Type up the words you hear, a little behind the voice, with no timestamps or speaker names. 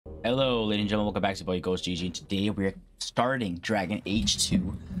Hello, ladies and gentlemen, welcome back to Boy Ghost GG, and today we're starting Dragon Age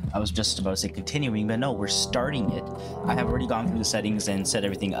 2. I was just about to say continuing, but no, we're starting it. I have already gone through the settings and set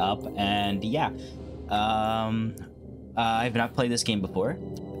everything up, and yeah. I've not played this game before,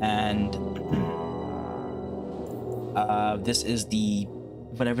 and this is the,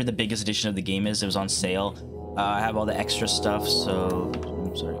 whatever the biggest edition of the game is. It was on sale. I have all the extra stuff, so,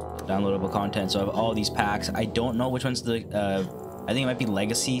 I'm sorry, downloadable content, so I have all these packs. I don't know which one's the, I think it might be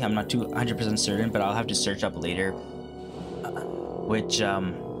Legacy. I'm not 100% certain, but I'll have to search up later which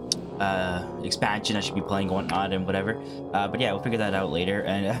expansion I should be playing and whatnot and whatever. But yeah, we'll figure that out later.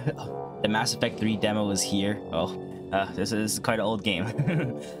 And the Mass Effect 3 demo is here. Oh, this is quite an old game.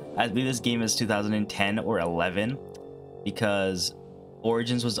 I believe this game is 2010 or 11 because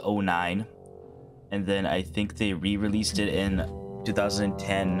Origins was 09, and then I think they re-released it in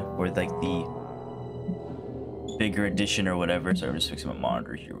 2010 or like the bigger edition or whatever. So I'm just fixing my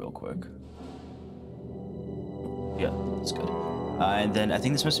monitor here real quick. Yeah, that's good. And then I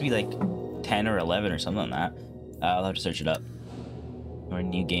think this must be like 10 or 11 or something like that. I'll have to search it up or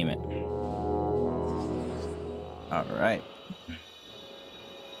new game it. All right.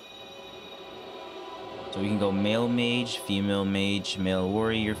 So we can go male mage, male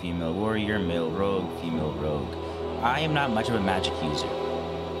warrior, male rogue, female rogue. I am not much of a magic user.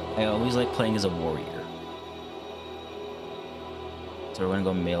 I always like playing as a warrior. So we're gonna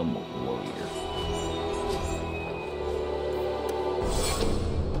go male warrior.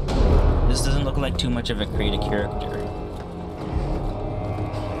 This doesn't look like too much of a create a character.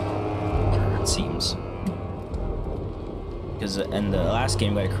 It seems. Because in the last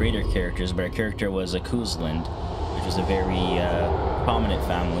game we got creator characters, but our character was a Kuzland, which was a very prominent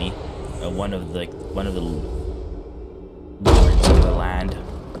family. One of the lords of the land.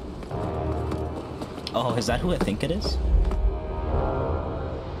 Oh, is that who I think it is?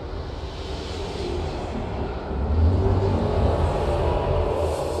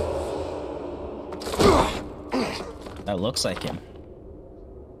 That looks like him.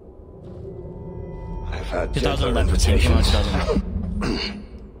 I've had 2011.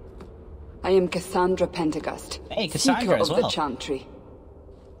 I am Cassandra Pendergast. Hey, Cassandra as of well. The Chantry.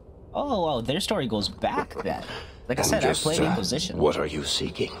 Oh, well, their story goes back then. Like I said, I played Inquisition. What are you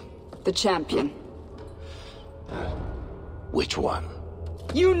seeking? The champion. Which one?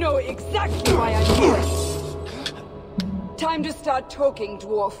 You know exactly why I'm here. Time to start talking,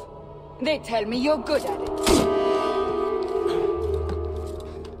 dwarf. They tell me you're good at it.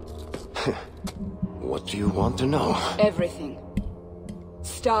 What do you want to know? Everything.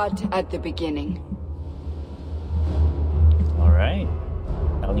 Start at the beginning. Alright.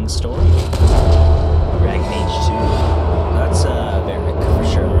 Telling story. Dragon Age 2. That's Varric for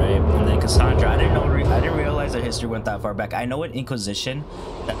sure, right? And then Cassandra, I didn't realize their history went that far back. I know in Inquisition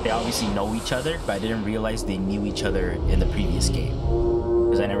that they obviously know each other, but I didn't realize they knew each other in the previous game.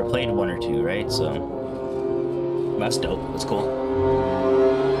 Because I never played 1 or 2, right? So that's dope. That's cool.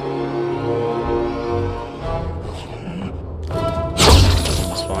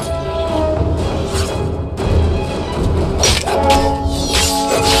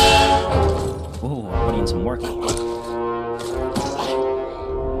 Some work.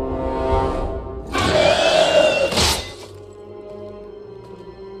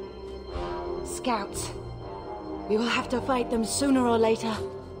 Scouts. We will have to fight them sooner or later.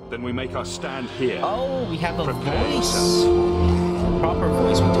 Then we make our stand here. Oh, we have a Prepare voice. yourself. Proper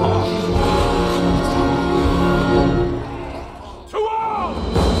voice we talk. To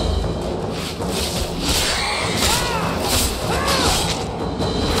arms!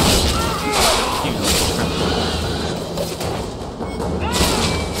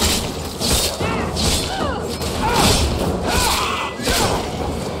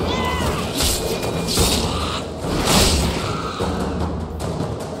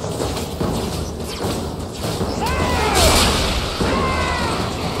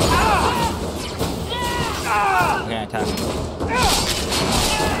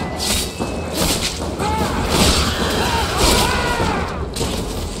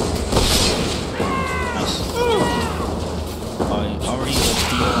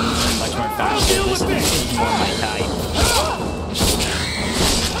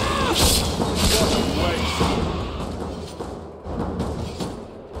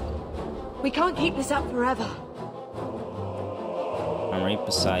 We can't keep this up forever. I'm right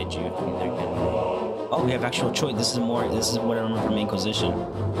beside you. Oh, we have actual choice. This is what I remember from Inquisition.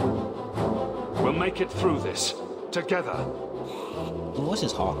 We'll make it through this together. What's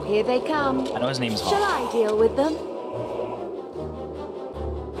his Hawk? Here they come. I know his name is Hawk. Shall I deal with them?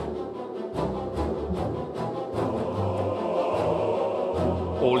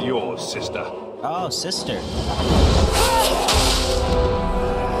 All yours, sister. Oh, sister.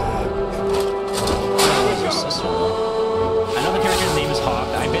 Sister. I know the character's name is Hawk.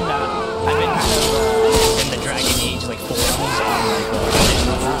 I've been kind of in the Dragon Age like forums on like the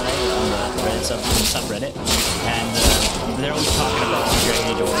Reddit subreddit, and they're always talking about Dragon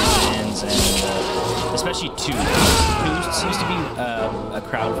Age Origins, and especially 2. 2 seems to be a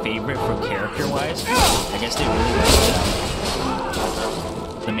crowd favorite for character-wise. I guess they really like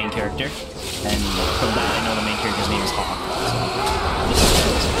the main character, and from that I know the main character's name is Hawk.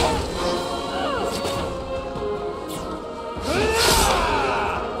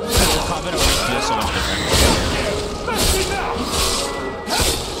 So, the combat always feels so much different.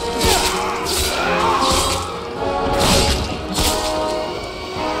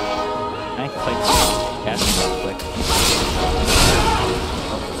 I can play gas real quick.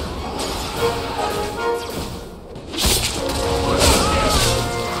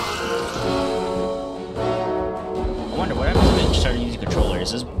 I wonder what happens when I start using controller.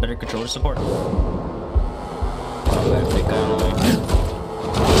 Is this better controller support? Oh, I think I like it.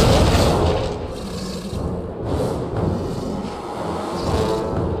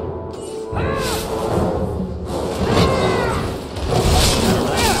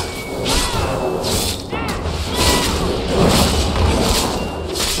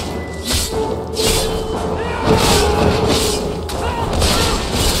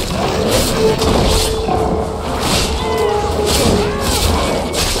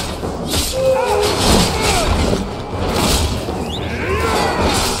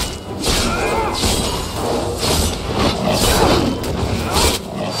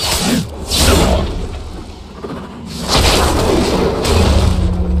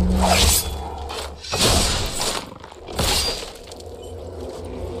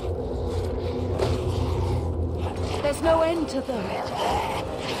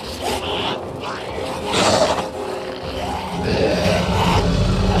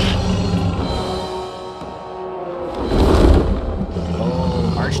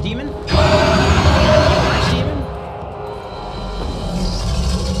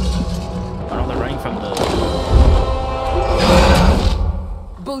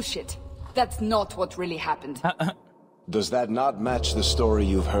 Bullshit. That's not what really happened. Does that not match the story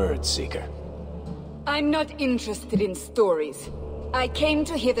you've heard, Seeker? I'm not interested in stories. I came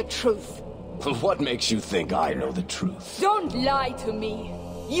to hear the truth. What makes you think I know the truth? Don't lie to me.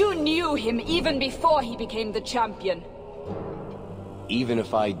 You knew him even before he became the champion. Even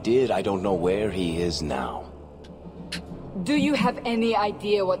if I did, I don't know where he is now. Do you have any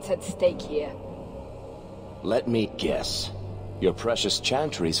idea what's at stake here? Let me guess. Your precious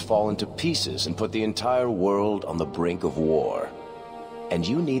chantry's fallen to pieces and put the entire world on the brink of war. And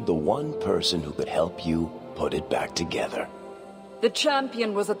you need the one person who could help you put it back together. The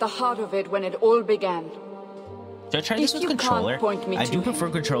champion was at the heart of it when it all began. Should I try this with controller? I do prefer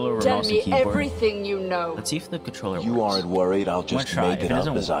controller over mouse and keyboard. Tell me everything you know. Let's see if the controller works. You aren't worried I'll just make it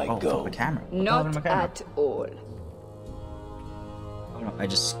up as I go. The camera. Not at all. Oh no, I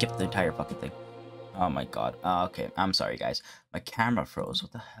just skipped the entire fucking thing. Oh my god. Okay, I'm sorry guys. My camera froze.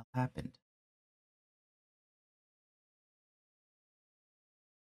 What the hell happened?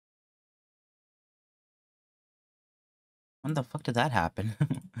 When the fuck did that happen?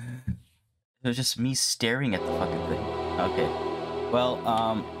 It was just me staring at the fucking thing. Okay. Well,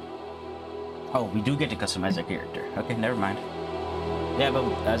 oh, we do get to customize our character. Okay, never mind. Yeah, but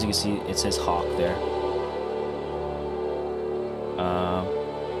as you can see, it says Hawk there.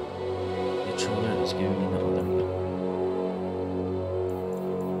 Controller is giving me the other one.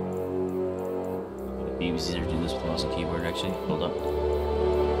 It'd be easier to do this with mouse and keyboard, actually. Hold up.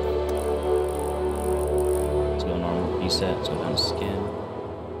 Let's go normal preset. Let's go down to skin.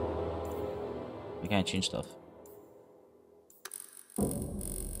 We can't change stuff.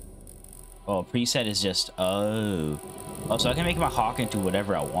 Oh, preset is just oh, so I can make my Hawk into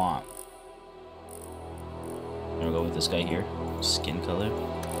whatever I want. I'm gonna go with this guy here, skin color.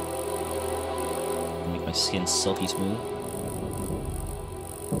 Make my skin silky smooth.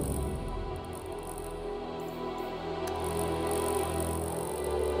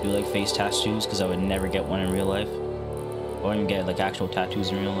 Do like face tattoos because I would never get one in real life, or even get like actual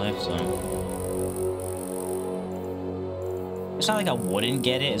tattoos in real life. So it's not like I wouldn't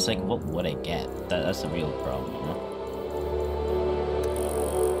get it. It's like, what would I get? That's the real problem, you know?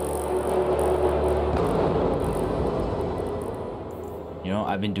 You know,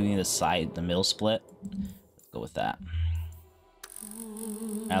 I've been doing the middle split. Let's go with that.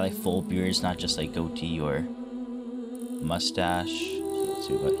 I like full beards, not just like goatee or mustache. So let's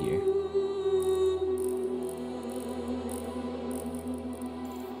see what we got here.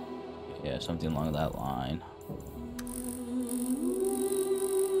 Yeah, something along that line.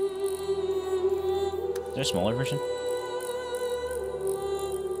 Is there a smaller version?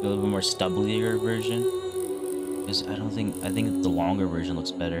 A little bit more stubblier version? Because I think the longer version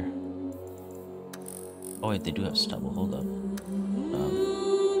looks better. Oh wait, they do have stubble, hold up.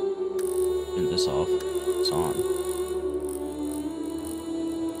 Turn this off. It's on.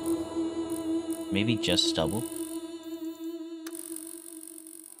 Maybe just stubble?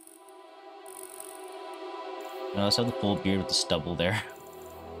 No, let's have the full beard with the stubble there.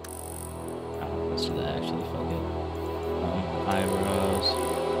 Let's do that actually, fuck it. Eyebrows.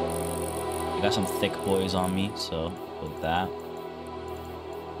 I got some thick boys on me, so with that.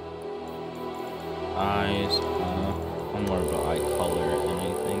 Eyes, I'm more of an eye color than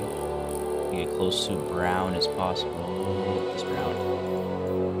anything. Get close to brown as possible. It's brown.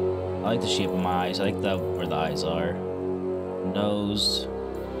 I like the shape of my eyes. I like where the eyes are. Nose.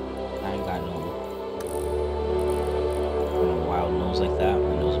 I ain't got no wild nose like that.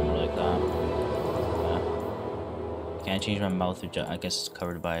 My nose is more like that. Yeah. Can't change my mouth. I guess it's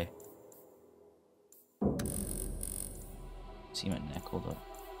covered by. See my neck. Hold up.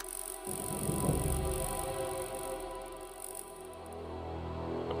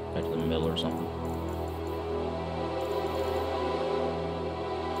 Back to the middle or something.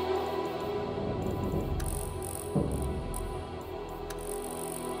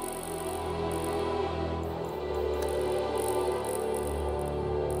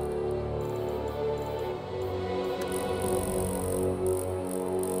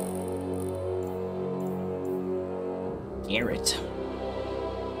 Garrett.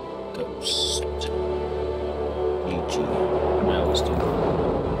 Ghost. EG. Now let's do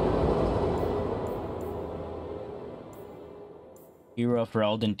Hero of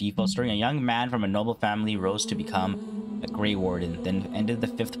Ferelden default story. A young man from a noble family rose to become a Grey Warden, then ended the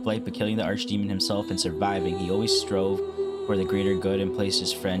 5th Blight by killing the Archdemon himself and surviving. He always strove for the greater good and placed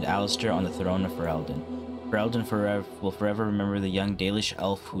his friend Alistair on the throne of Ferelden. Ferelden will forever remember the young Dalish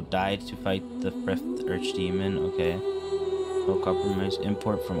elf who died to fight the 5th Archdemon. Okay. No compromise.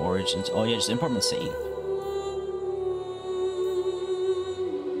 Import from Origins. Oh yeah, just import and save.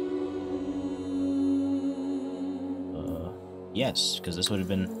 Yes, because this would have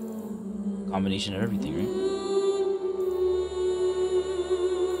been a combination of everything, right?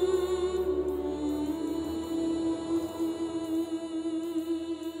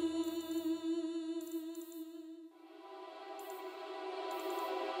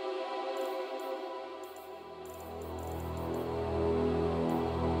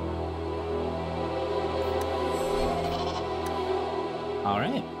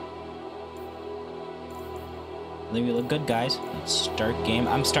 Alright. I think we look good, guys. Let's start game.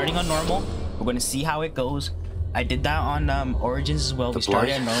 I'm starting on normal. We're going to see how it goes. I did that on Origins as well. We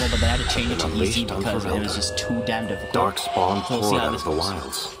started at normal, but then I had to change it to easy because it was just too damn difficult. Darkspawn So we'll poured out of the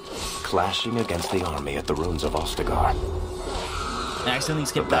wilds, clashing against the army at the ruins of Ostagar. I accidentally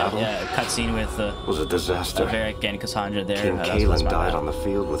skipped that cutscene with was a disaster. Varric and Cassandra there. King Kalen died on the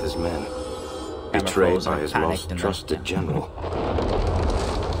field with his men, betrayed by his most trusted general.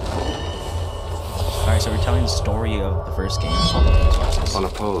 Alright, so we're telling the story of the first game.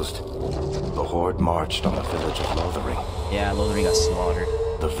 Unopposed, the Horde marched on the village of Lothering. Yeah, Lothering got slaughtered.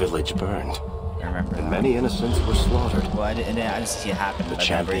 The village burned, I remember and that. many innocents were slaughtered. Well, I didn't see it happen. The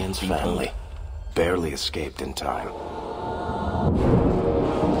champion's family barely escaped in time.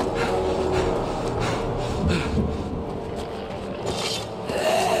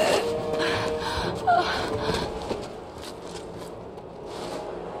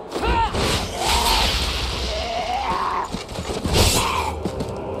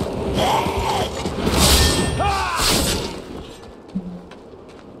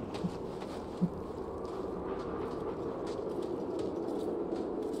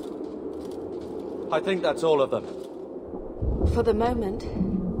 I think that's all of them. For the moment,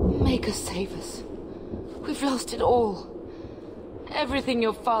 make us save us. We've lost it all. Everything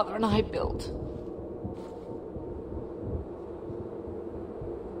your father and I built.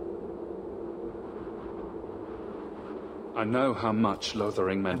 I know how much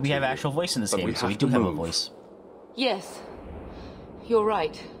Lothering meant. We have to you, actual voice in this but game, so we do have a voice. Yes, you're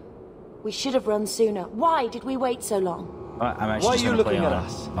right. We should have run sooner. Why did we wait so long? I'm actually Why just are you gonna play looking on at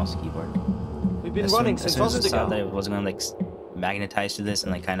us? mouse and keyboard. We've been As running soon since as I saw that it Ostagar. wasn't gonna like magnetize to this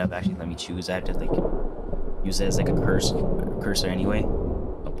and like kind of actually let me choose, I had to like use it as like a cursor anyway.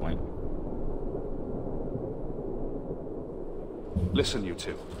 No point. Listen, you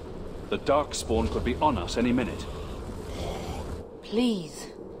two. The Darkspawn could be on us any minute. Please,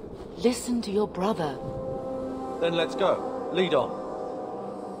 listen to your brother. Then let's go. Lead on.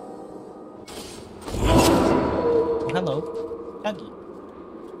 Dougie.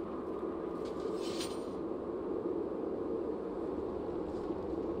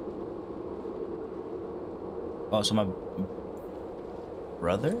 Oh, so my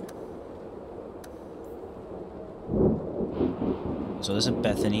brother? So this is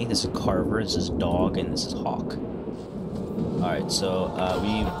Bethany, this is Carver, this is Dog, and this is Hawk. Alright, so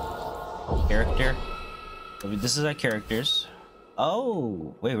we character. This is our characters.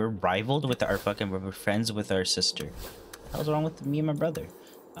 Oh, wait, we're rivaled with we're friends with our sister. What the hell's wrong with me and my brother?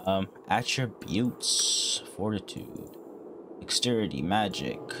 Attributes, fortitude, dexterity,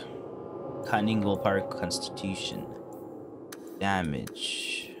 magic, cunning, willpower, constitution,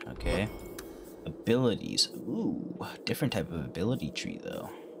 damage. Okay. Abilities. Ooh, different type of ability tree though.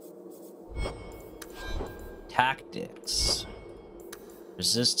 Tactics.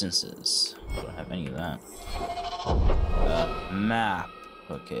 Resistances. I don't have any of that. Map.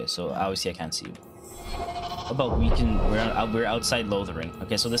 Okay, so obviously I can't see. But we're outside Lothering.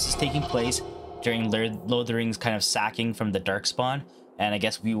 Okay, so this is taking place during Lothering's kind of sacking from the Darkspawn, and I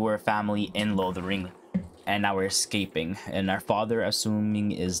guess we were a family in Lothering, and now we're escaping, and our father,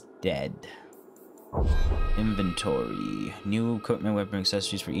 assuming, is dead. Inventory. New equipment, weapon,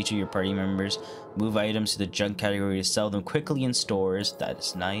 accessories for each of your party members. Move items to the junk category to sell them quickly in stores. That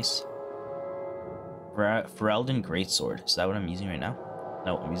is nice. Ferelden Greatsword. Is that what I'm using right now?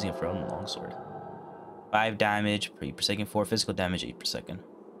 No, I'm using a Ferelden Longsword. 5 damage per second, 4 physical damage, 8 per second.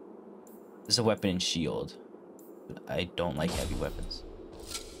 This is a weapon and shield. I don't like heavy weapons.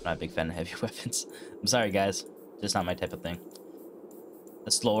 I'm not a big fan of heavy weapons. I'm sorry, guys. Just not my type of thing. The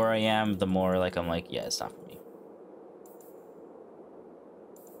slower I am, the more like I'm like, yeah, it's not for me.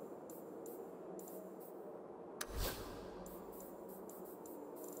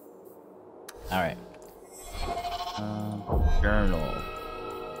 Alright. Journal.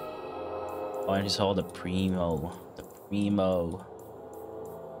 Oh, I just hold the Primo. The Primo.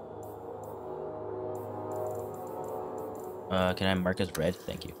 Can I mark as red?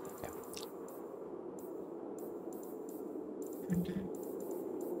 Thank you. Okay.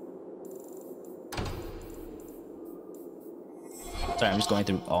 Sorry, I'm just going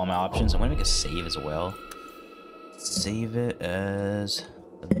through all my options. I'm gonna make a save as well. Save it as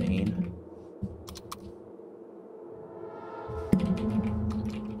the main.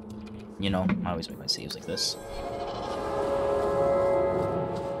 You know, I always make my saves like this.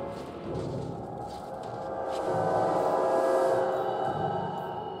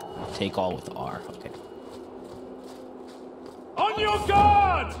 Take all with R. Okay. On your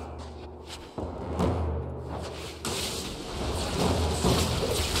guard!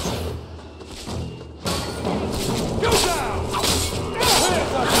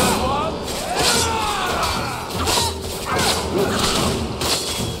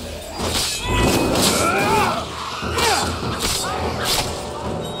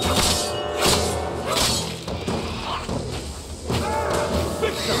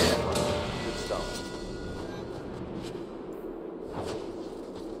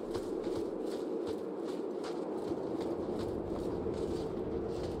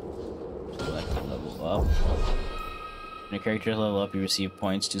 Character level up, you receive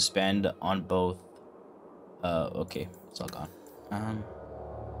points to spend on both. Okay, it's all gone. I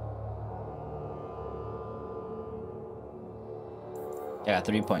got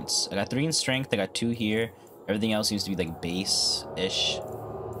 3 points. I got 3 in strength. I got 2 here. Everything else seems to be like base-ish.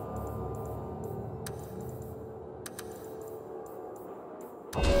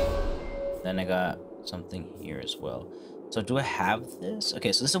 Then I got something here as well. So do I have this?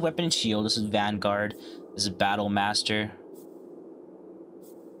 Okay, so this is a weapon and shield. This is Vanguard. This is Battle Master.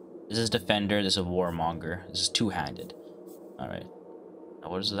 This is Defender. This is Warmonger. This is two-handed. Alright. Now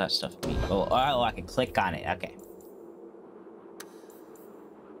what does that stuff mean? Oh, I can click on it. Okay.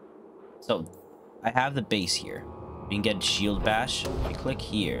 So, I have the base here. We can get Shield Bash. If you click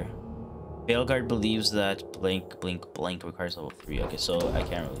here, Veilguard believes that Blink requires level 3. Okay, so I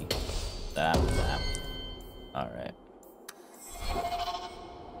can't really... That. Alright.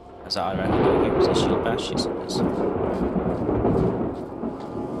 That's how automatically go here. Is that Shield Bash? Yes, it is.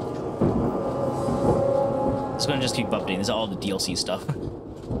 It's gonna just keep updating. This is all the DLC stuff.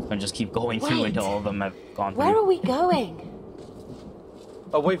 I'm gonna just keep going through until all of them have gone through. Where are we going?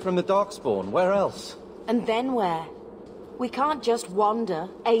 Away from the Darkspawn. Where else? And then where? We can't just wander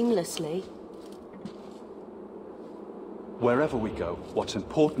aimlessly. Wherever we go, what's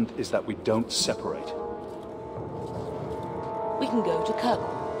important is that we don't separate. We can go to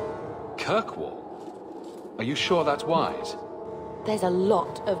Kirkwall. Kirkwall? Are you sure that's wise? There's a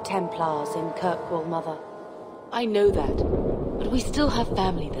lot of Templars in Kirkwall, Mother. I know that, but we still have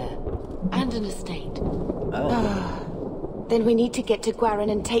family there, and an estate. Then we need to get to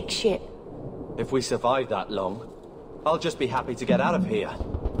Yarin and take ship. If we survive that long, I'll just be happy to get out of here.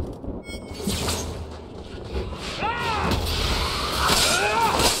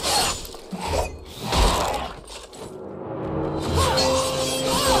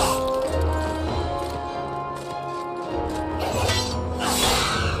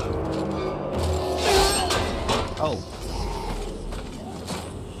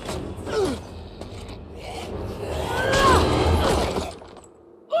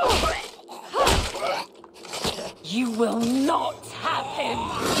 You will not have him!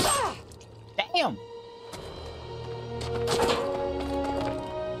 Damn!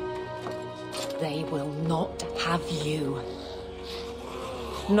 They will not have you.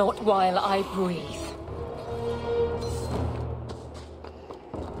 Not while I breathe.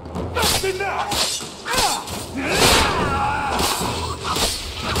 That's enough!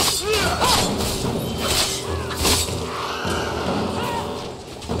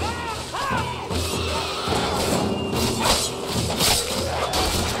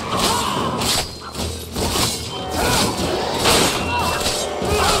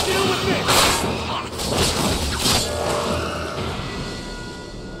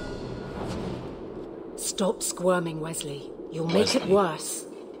 Stop squirming, Wesley. You'll make it worse.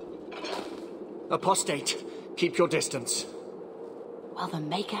 Apostate, keep your distance. Well, the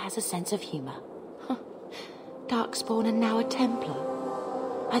Maker has a sense of humor. Darkspawn and now a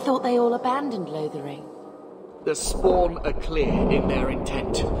Templar. I thought they all abandoned Lothering. The Spawn are clear in their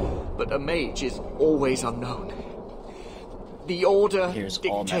intent, but a mage is always unknown. The Order Here's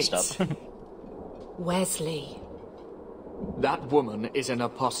all messed dictates. up. Wesley. That woman is an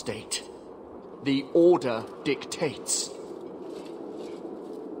apostate. The Order dictates.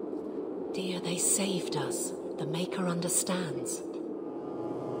 Dear, they saved us. The Maker understands.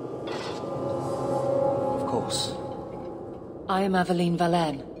 Of course. I am Aveline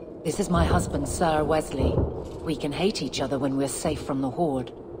Valenne. This is my husband, Sir Wesley. We can hate each other when we're safe from the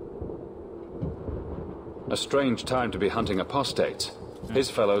Horde. A strange time to be hunting apostates.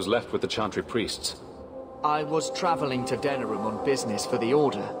 His fellows left with the Chantry priests. I was traveling to Denerim on business for the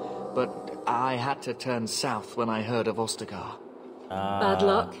Order, but I had to turn south when I heard of Ostagar. Bad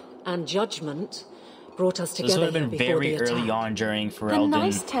luck and judgment brought us This together would have been very early on during Ferelden. The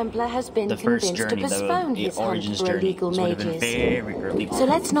Nice Templar has been the first convinced journey, to postpone the his hunt origins for journey. illegal This would have been mages. very early on. So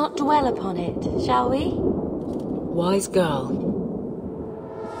let's not dwell upon it, shall we? Wise girl.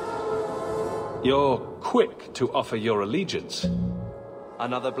 You're quick to offer your allegiance.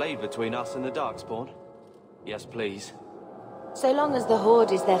 Another blade between us and the Darkspawn? Yes, please. So long as the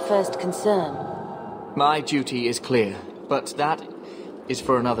Horde is their first concern. My duty is clear, but that is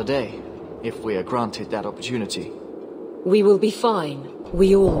for another day, if we are granted that opportunity. We will be fine.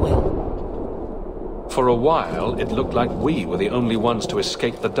 We all will. For a while, it looked like we were the only ones to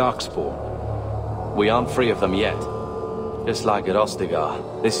escape the Darkspawn. We aren't free of them yet. Just like at Ostagar,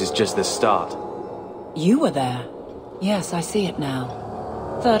 this is just the start. You were there. Yes, I see it now.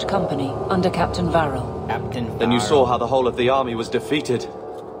 Third Company, under Captain Varel. Captain Then you Farrell. saw how the whole of the army was defeated.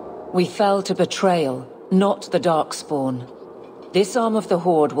 We fell to betrayal, not the Darkspawn. This arm of the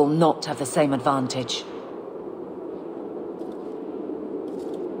Horde will not have the same advantage.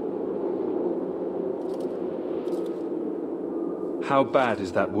 How bad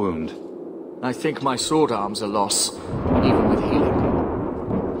is that wound? I think my sword arm's a loss, even with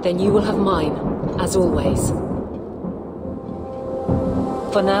healing. Then you will have mine, as always.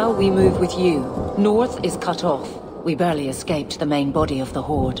 For now, we move with you. North is cut off. We barely escaped the main body of the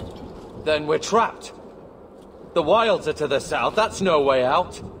Horde. Then we're trapped. The wilds are to the south, that's no way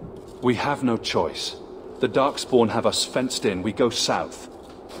out. We have no choice. The Darkspawn have us fenced in. We go south.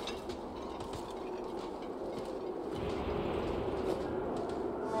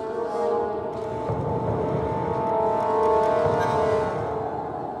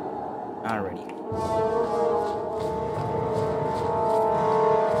 Alrighty.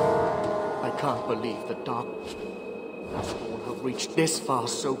 I can't believe the Darkspawn have reached this far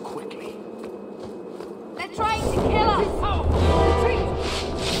so quickly. They're trying to kill us! Retreat!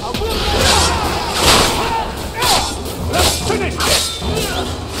 Let's finish this!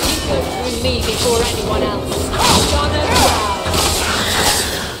 You go through me before anyone else. Done and proud.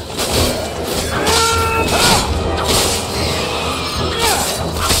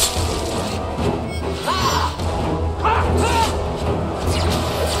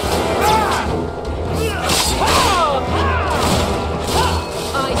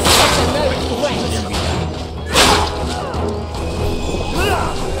 I suffer no regret.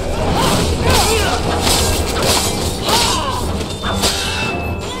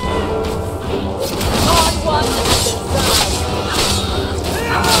 Hard one and done.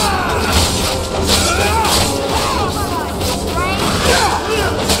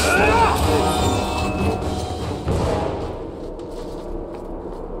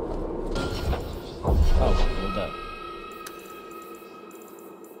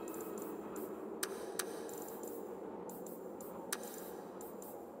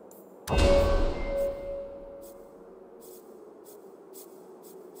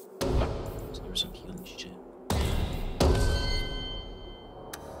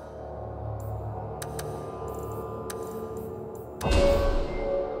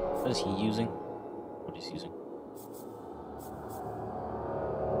 What is he using? What is he using?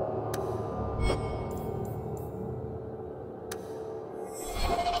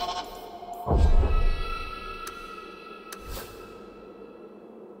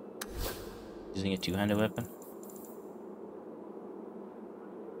 Using a two-handed weapon?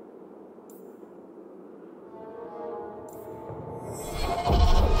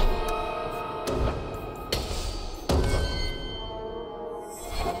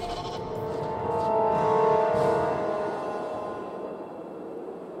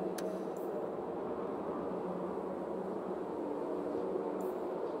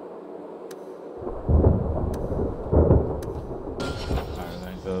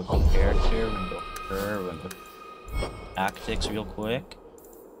 Tactics real quick.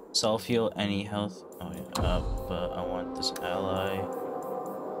 Self-heal, any health. Oh yeah, but I want this ally.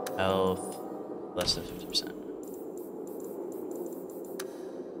 Health, less than 50%.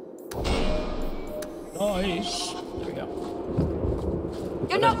 Nice! There we go.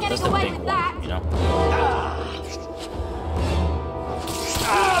 You're not getting away with that! You know?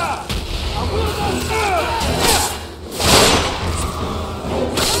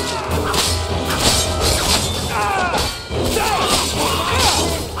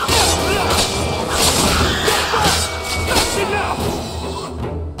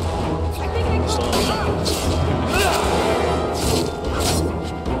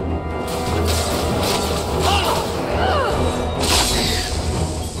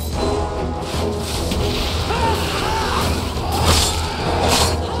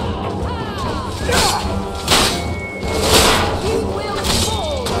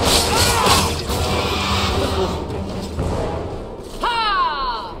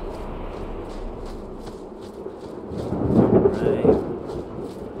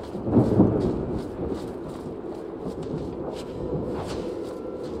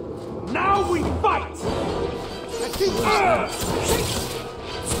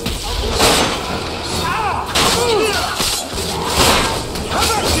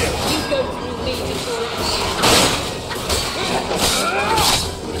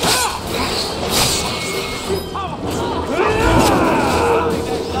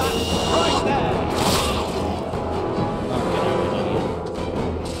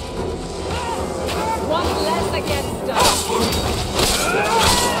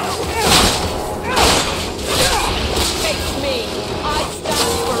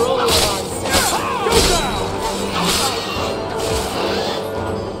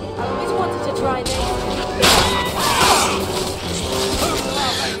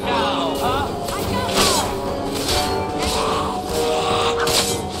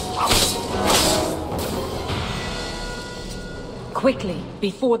 Quickly,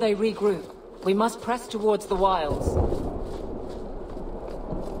 before they regroup, we must press towards the wilds.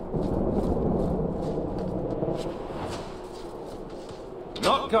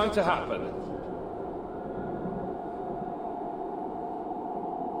 Not going to happen.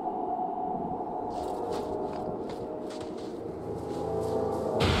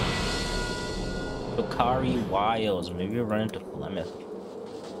 Bakari Wilds. Maybe we'll run into Plymouth.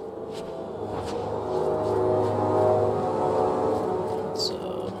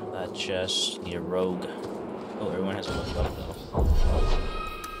 Just need a rogue. Oh, everyone has a level up though.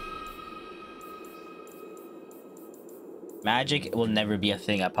 Magic will never be a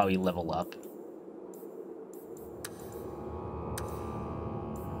thing. I probably level up.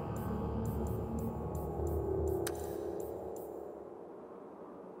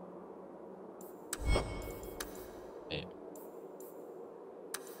 Okay.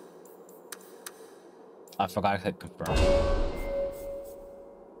 I forgot to click confirm.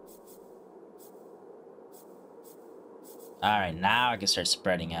 Alright, now I can start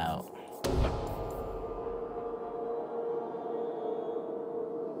spreading out.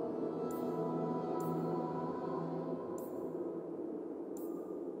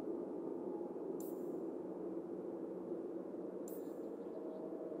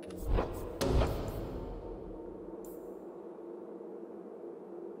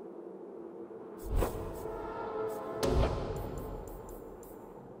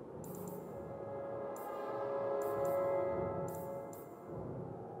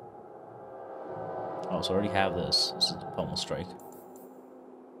 Oh, so I already have this. This is the Pommel Strike.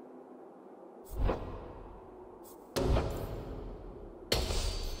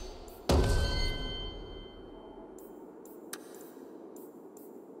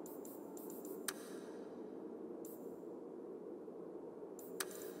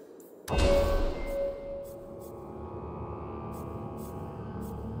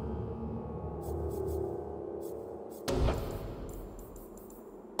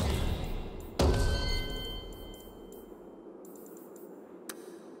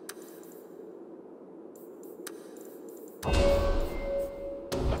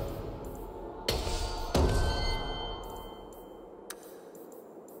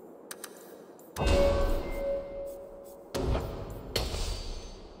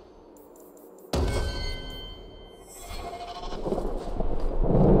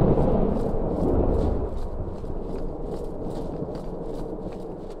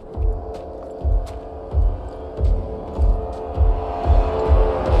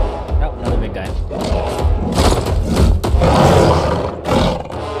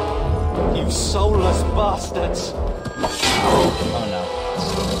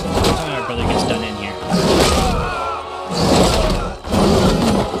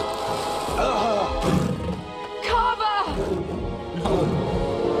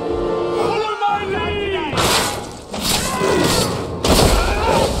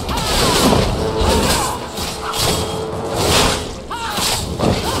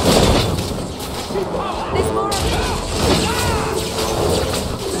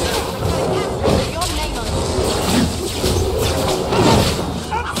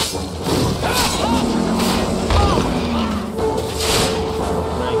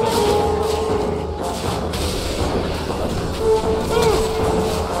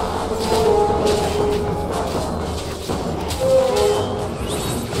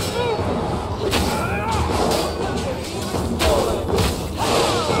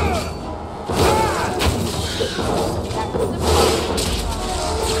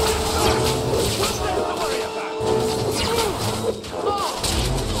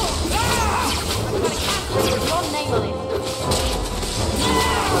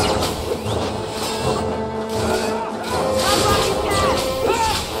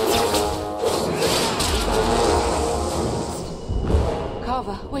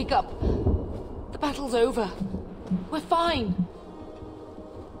 mine.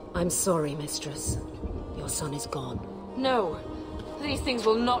 I'm sorry, mistress. Your son is gone. No, these things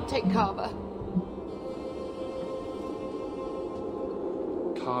will not take Carver.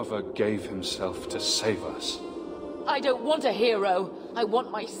 Carver gave himself to save us. I don't want a hero. I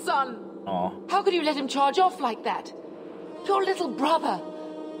want my son. Aw. How could you let him charge off like that? Your little brother.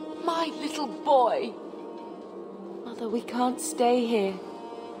 My little boy. Mother, we can't stay here.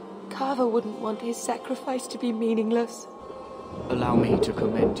 Carver wouldn't want his sacrifice to be meaningless. Allow me to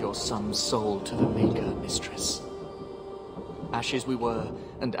commend your son's soul to the Maker, mistress. Ashes we were,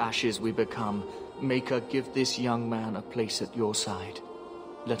 and ashes we become. Maker, give this young man a place at your side.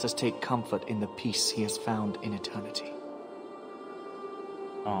 Let us take comfort in the peace he has found in eternity.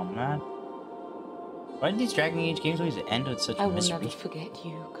 Oh man. Why do these Dragon Age games always end with such I will misery? never forget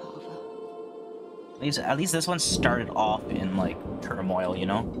you, Carver. At least this one started off in like turmoil, you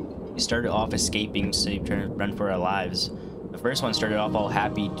know? We started off escaping, so trying to run for our lives. The first one started off all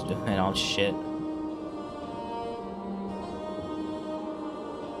happy and all shit.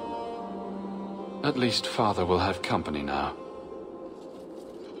 At least Father will have company now.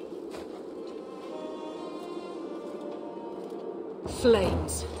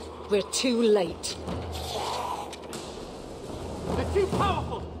 Flames. We're too late. They're too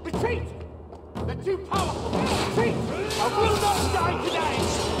powerful! Retreat! They're too powerful! Retreat! I will not die today!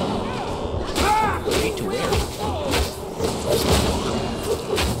 Retreat to where?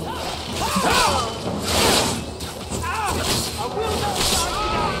 I will not die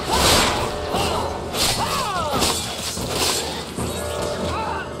today!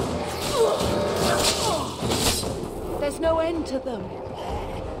 There's no end to them.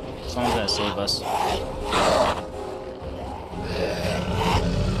 Someone's gonna save us.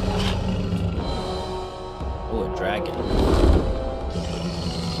 Oh, a dragon.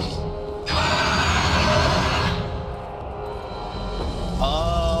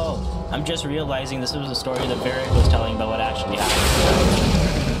 Oh, I'm just realizing this was a story that Ferelden was telling about what actually happened.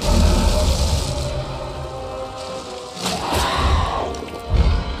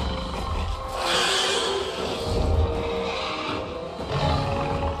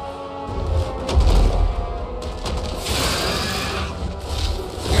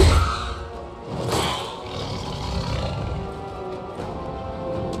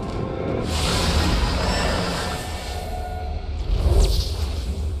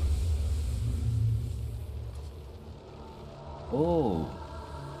 Oh.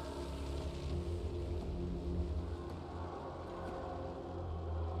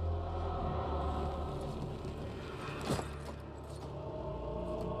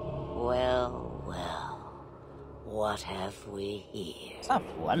 Well, well. What have we here? It's not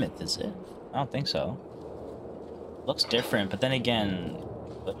Flemeth, is it? I don't think so. Looks different, but then again,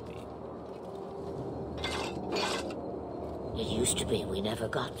 could be. It used to be we never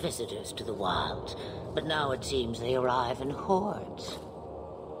got visitors to the wilds, but now it seems they arrive in hordes.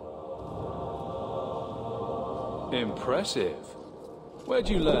 Impressive. Where'd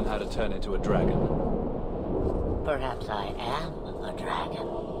you learn how to turn into a dragon? Perhaps I am a dragon.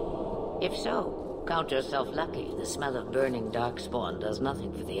 If so, count yourself lucky. The smell of burning darkspawn does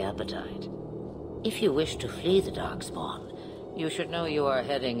nothing for the appetite. If you wish to flee the darkspawn, you should know you are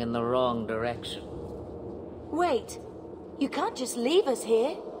heading in the wrong direction. Wait. You can't just leave us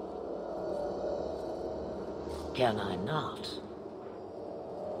here. Can I not?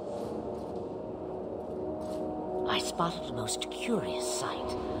 I spotted a most curious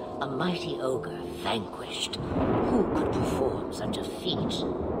sight. A mighty ogre vanquished. Who could perform such a feat?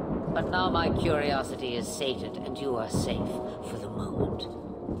 But now my curiosity is sated, and you are safe for the moment.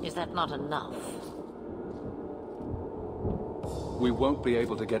 Is that not enough? We won't be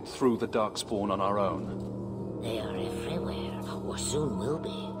able to get through the Darkspawn on our own. They are everywhere, or soon will be.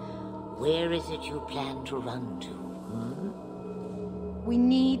 Where is it you plan to run to, We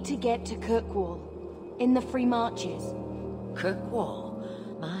need to get to Kirkwall, in the Free Marches. Kirkwall?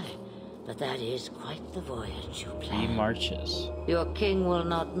 My, but that is quite the voyage you He plan. marches. Your king will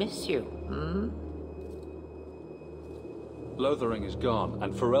not miss you, Lothering is gone,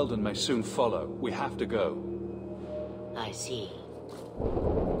 and Ferelden may soon follow. We have to go. I see.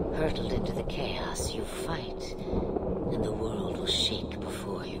 Hurtled into the chaos, you fight, and the world will shake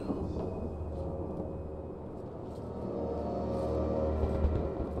before you.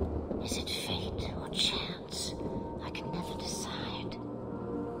 Is it fate or chance? I can never decide.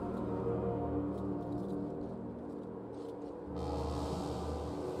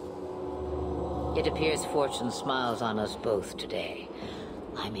 It appears fortune smiles on us both today.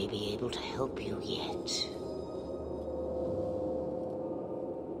 I may be able to help you yet.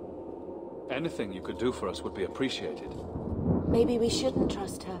 Anything you could do for us would be appreciated. Maybe we shouldn't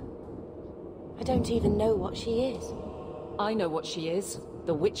trust her. I don't even know what she is. I know what she is.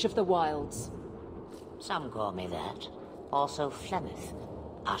 The Witch of the Wilds. Some call me that. Also Flemeth,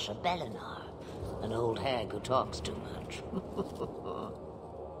 Asha Belinar, an old hag who talks too much.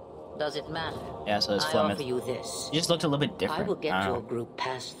 Does it matter? Yeah, so it's I Flemeth. offer you this. You just looked a little bit different. I will get your group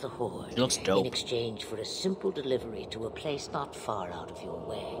past the Horde. It looks dope. In exchange for a simple delivery to a place not far out of your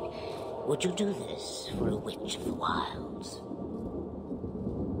way. Would you do this for a Witch of the Wilds?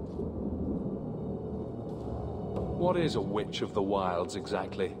 What is a Witch of the Wilds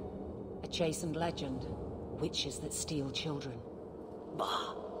exactly? A chastened legend. Witches that steal children.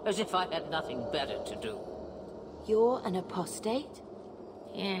 Bah, as if I had nothing better to do. You're an apostate?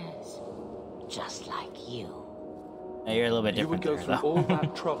 Yes, just like you. Yeah, you're a little bit You would different. go through all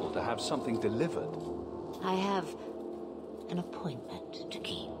that trouble to have something delivered. I have an appointment to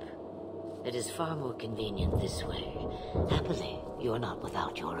keep. It is far more convenient this way. Happily, you're not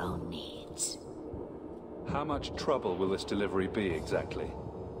without your own needs. How much trouble will this delivery be exactly?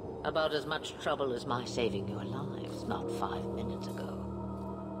 About as much trouble as my saving your lives not 5 minutes ago.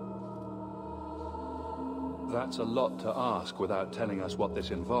 That's a lot to ask without telling us what this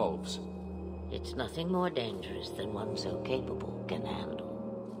involves. It's nothing more dangerous than one so capable can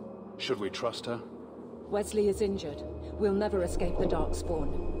handle. Should we trust her? Wesley is injured. We'll never escape the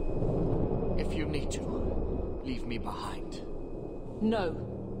Darkspawn. If you need to, leave me behind. No.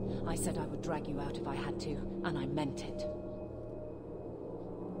 I said I would drag you out if I had to, and I meant it.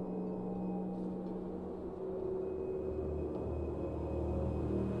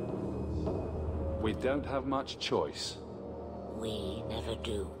 We don't have much choice. We never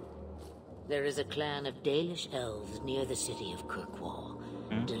do. There is a clan of Dalish elves near the city of Kirkwall.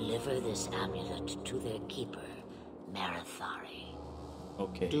 Deliver this amulet to their keeper, Marathari.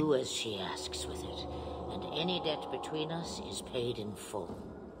 Okay. Do as she asks with it, and any debt between us is paid in full.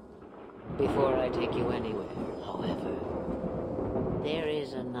 Before I take you anywhere, however, there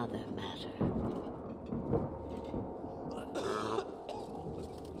is another matter.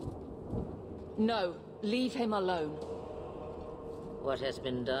 No, leave him alone. What has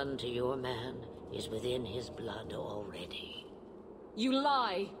been done to your man is within his blood already. You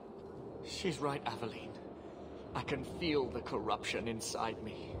lie! She's right, Aveline. I can feel the corruption inside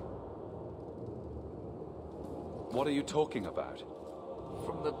me. What are you talking about?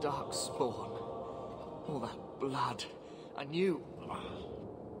 From the Darkspawn. All that blood. I knew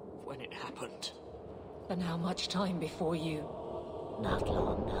when it happened. And how much time before you? Not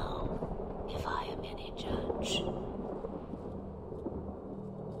long now, if I am any judge.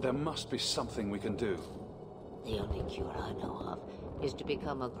 There must be something we can do. The only cure I know of is to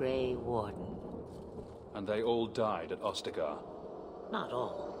become a Grey Warden. And they all died at Ostagar. Not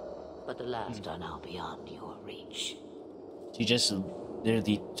all, but the last are now beyond your reach. She just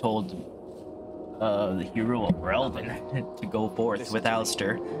literally told the hero of Ferelden to go forth with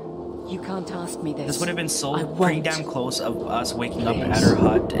Alistair. You can't ask me this. This would have been so I pretty won't. damn close of us waking up at her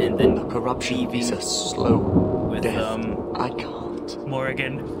hut and then The corruption leaving is a slow with death. I can't.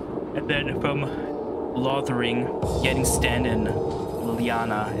 Morrigan, and then from Lothering getting Sten and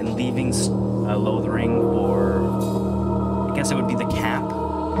Liliana and leaving Lothering for, I guess it would be the camp,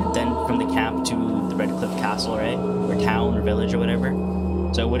 and then from the camp to the Redcliffe Castle, right? Or town or village or whatever.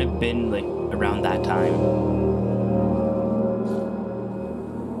 So it would have been like around that time.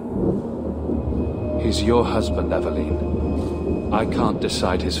 He's your husband, Aveline. I can't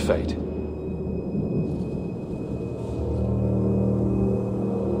decide his fate.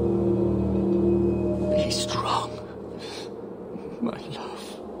 Be strong, my love.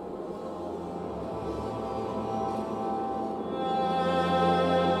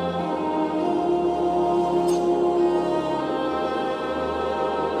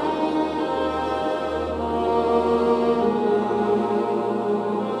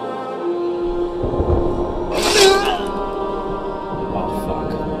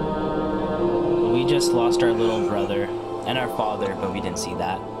 Lost our little brother and our father, but we didn't see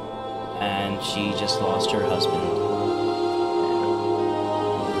that. And she just lost her husband.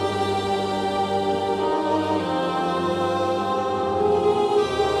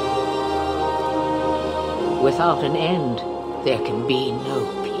 Without an end, there can be no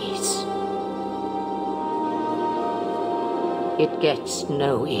peace. It gets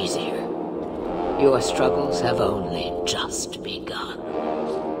no easier. Your struggles have only just begun.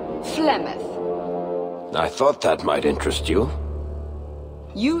 Flemeth, I thought that might interest you.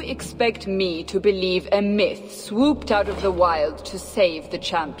 you expect me to believe a myth swooped out of the wild to save the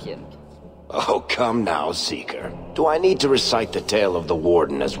champion? Oh, come now, Seeker. Do I need to recite the tale of the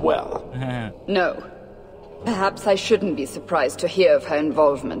Warden as well? No. Perhaps I shouldn't be surprised to hear of her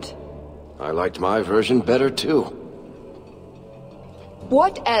involvement. I liked my version better, too.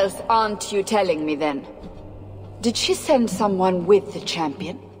 What else aren't you telling me, then? Did she send someone with the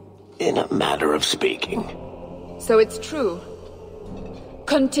champion? In a matter of speaking. So it's true.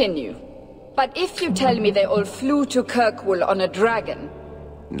 Continue. But if you tell me they all flew to Kirkwall on a dragon...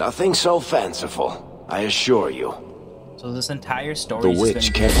 Nothing so fanciful, I assure you. So this entire story The is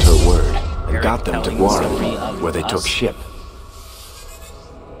witch gonna kept be her word and Eric got them to telling the story Guaran, of where they us. took ship.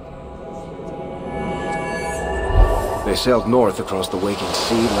 They sailed north across the waking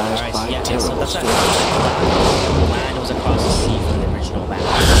sea, lashed Alright, by so terrible that's storms. the land was across the sea from the original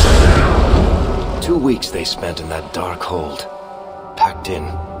map. 2 weeks they spent in that dark hold, packed in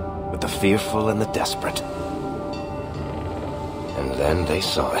with the fearful and the desperate. And then they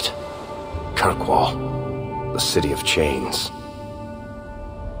saw it. Kirkwall, the city of chains.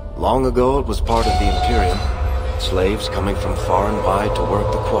 Long ago it was part of the Imperium, slaves coming from far and wide to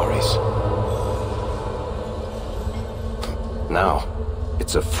work the quarries. Now,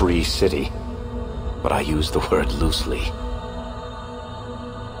 it's a free city, but I use the word loosely.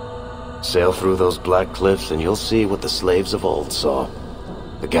 Sail through those black cliffs and you'll see what the slaves of old saw.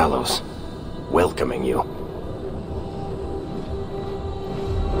 The gallows, welcoming you.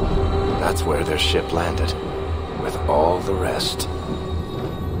 That's where their ship landed, with all the rest.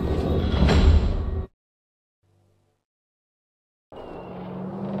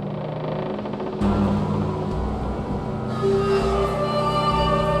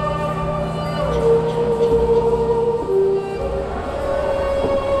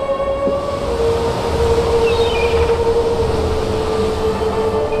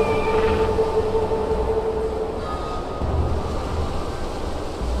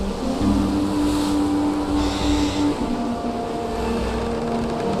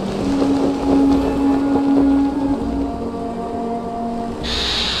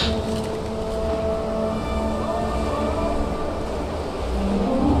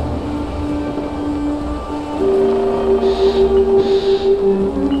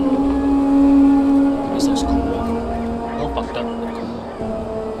 This looks cool. A little fucked up.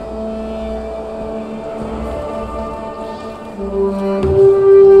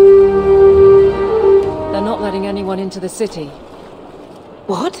 They're not letting anyone into the city.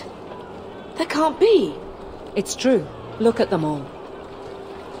 What? That can't be. It's true. Look at them all.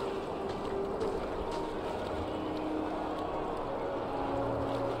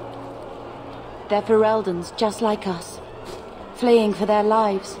 They're Fereldans, just like us. Fleeing for their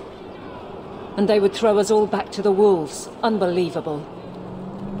lives. And they would throw us all back to the wolves. Unbelievable.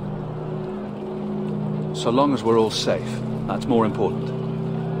 So long as we're all safe, that's more important.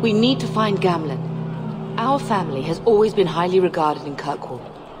 We need to find Gamlen. Our family has always been highly regarded in Kirkwall.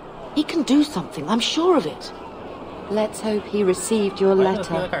 He can do something, I'm sure of it. Let's hope he received your Why do I feel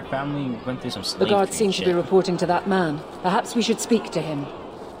letter. like our family went through some slave The guards trade seem to shit? be reporting to that man. Perhaps we should speak to him.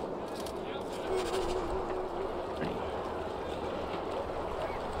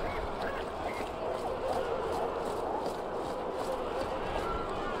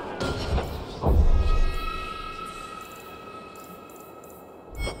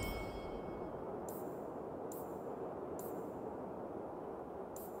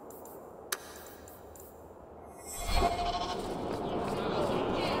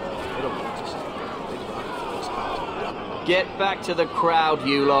 Get back to the crowd,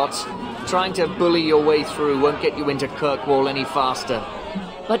 you lot. Trying to bully your way through won't get you into Kirkwall any faster.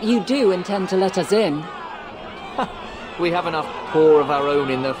 But you do intend to let us in. We have enough poor of our own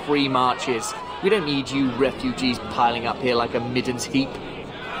in the free marches. We don't need you refugees piling up here like a midden's heap.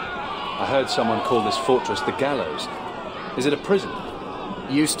 I heard someone call this fortress the Gallows. Is it a prison?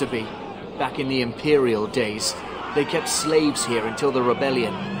 Used to be. Back in the Imperial days. They kept slaves here until the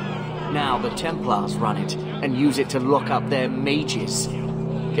rebellion. Now the Templars run it, and use it to lock up their mages.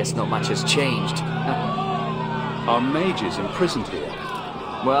 Guess not much has changed. Are mages imprisoned here?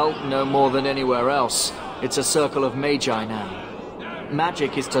 Well, no more than anywhere else. It's a circle of magi now.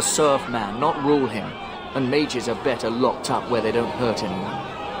 Magic is to serve man, not rule him. And mages are better locked up where they don't hurt anyone.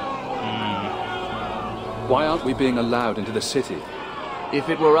 Why aren't we being allowed into the city? If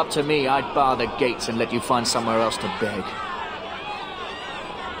it were up to me, I'd bar the gates and let you find somewhere else to beg.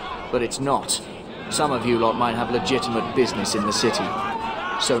 But it's not. Some of you lot might have legitimate business in the city.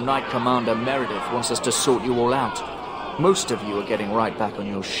 So Knight Commander Meredith wants us to sort you all out. Most of you are getting right back on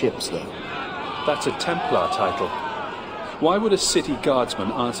your ships, though. That's a Templar title. Why would a city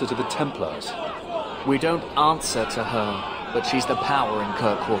guardsman answer to the Templars? We don't answer to her, but she's the power in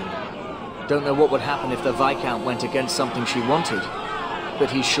Kirkwall. Don't know what would happen if the Viscount went against something she wanted, but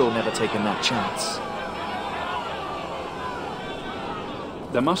he's sure never taken that chance.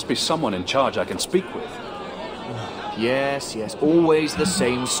 There must be someone in charge I can speak with. Yes, always the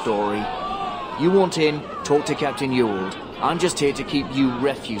same story. You want in, talk to Captain Ewald. I'm just here to keep you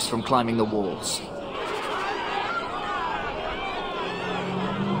refuse from climbing the walls.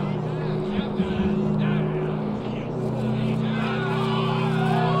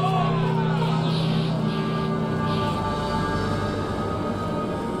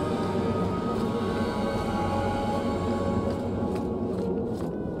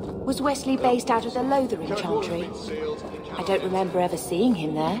 Was Wesley based out of the Lothering Chantry? I don't remember ever seeing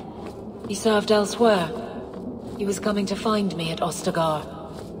him there. He served elsewhere. He was coming to find me at Ostagar.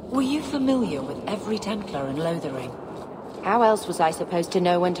 Were you familiar with every Templar in Lothering? How else was I supposed to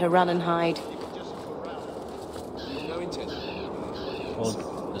know when to run and hide?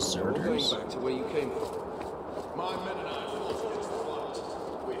 Well, deserters? Back to where you came from. My men and I fought against the Blight.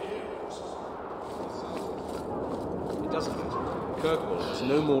 We're heroes. It doesn't matter. Kirkwall has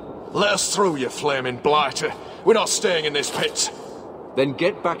no more... Let us through, you flaming blighter. We're not staying in this pit. Then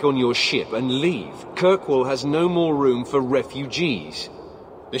get back on your ship and leave. Kirkwall has no more room for refugees.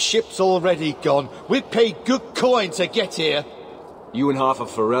 The ship's already gone. We've paid good coin to get here. You and half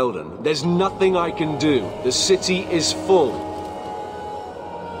of Ferelden. There's nothing I can do. The city is full.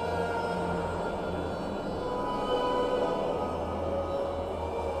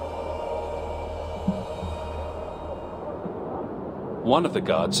 One of the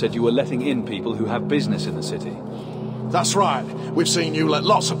guards said you were letting in people who have business in the city. That's right. We've seen you let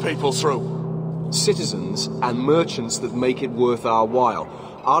lots of people through. Citizens and merchants that make it worth our while.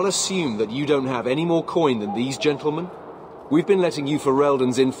 I'll assume that you don't have any more coin than these gentlemen. We've been letting you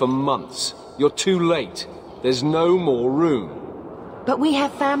Fereldans in for months. You're too late. There's no more room. But we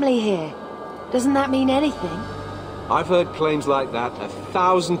have family here. Doesn't that mean anything? I've heard claims like that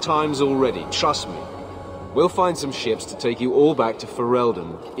 1,000 times already, trust me. We'll find some ships to take you all back to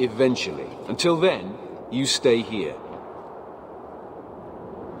Ferelden, eventually. Until then, you stay here.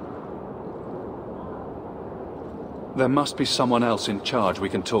 There must be someone else in charge we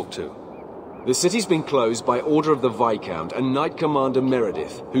can talk to. The city's been closed by order of the Viscount and Knight Commander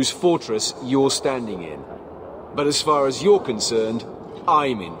Meredith, whose fortress you're standing in. But as far as you're concerned,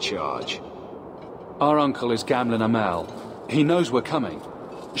 I'm in charge. Our uncle is Gamlen Amal. He knows we're coming.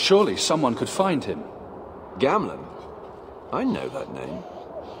 Surely someone could find him. Gamlen? I know that name.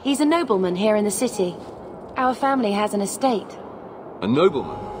 He's a nobleman here in the city. Our family has an estate. A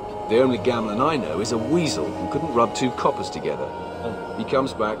nobleman? The only Gamlen I know is a weasel who couldn't rub 2 coppers together. He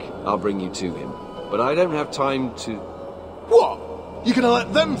comes back, I'll bring you to him. But I don't have time to... What? You gonna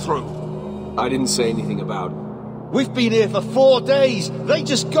let them through? I didn't say anything about... We've been here for 4 days. They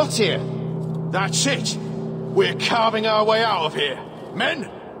just got here. That's it. We're carving our way out of here. Men?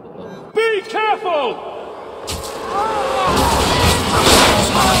 Be careful!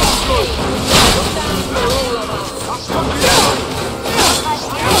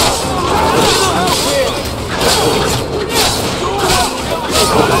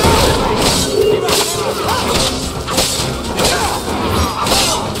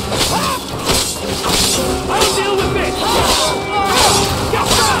 I'll deal with this!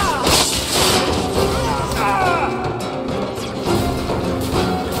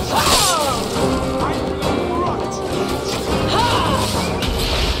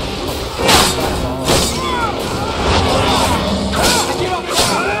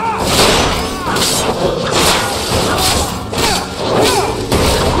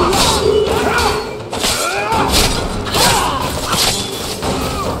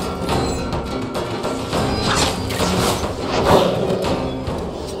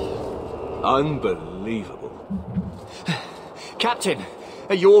 Unbelievable. Captain,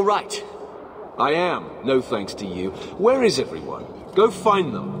 are you all right? I am, no thanks to you. Where is everyone? Go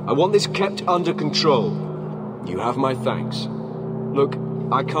find them. I want this kept under control. You have my thanks. Look,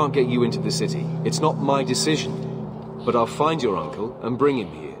 I can't get you into the city. It's not my decision. But I'll find your uncle and bring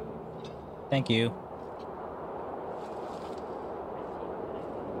him here. Thank you.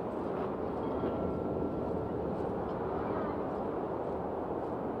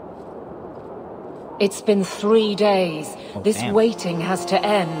 It's been 3 days. This damn. waiting has to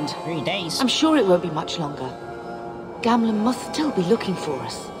end. 3 days. I'm sure it won't be much longer. Gamlen must still be looking for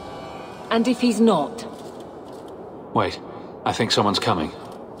us. And if he's not? Wait, I think someone's coming.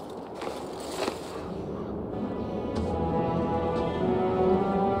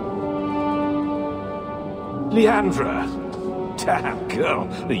 Leandra! Damn, girl,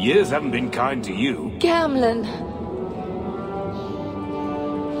 the years haven't been kind to you. Gamlen!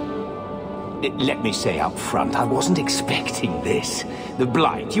 Let me say up front, I wasn't expecting this. The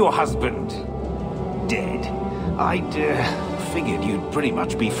Blight, your husband, dead. I'd figured you'd pretty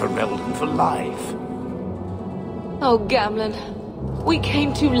much be Ferelden for life. Oh, Gamlen. We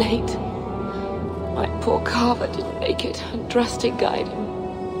came too late. My poor Carver didn't make it, and Drastic guide him.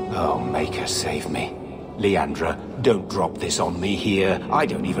 Oh, Maker, save me. Leandra, don't drop this on me here. I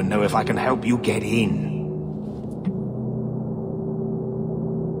don't even know if I can help you get in.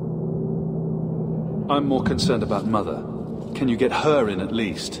 I'm more concerned about Mother. Can you get her in at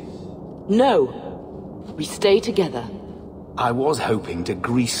least? No. We stay together. I was hoping to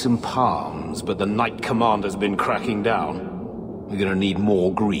grease some palms, but the Knight Commander's been cracking down. We're gonna need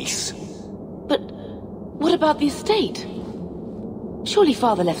more grease. But what about the estate? Surely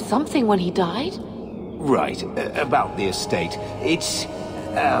Father left something when he died? Right, about the estate. It's,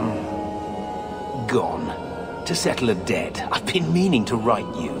 gone. To settle a debt. I've been meaning to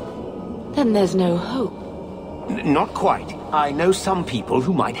write you. Then there's no hope. Not quite. I know some people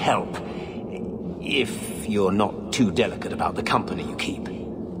who might help. If you're not too delicate about the company you keep.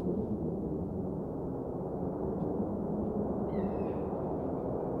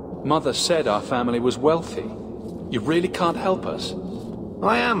 Mother said our family was wealthy. You really can't help us?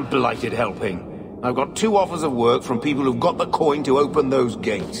 I am blighted helping. I've got 2 offers of work from people who've got the coin to open those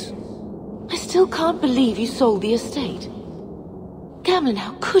gates. I still can't believe you sold the estate. Gamlen,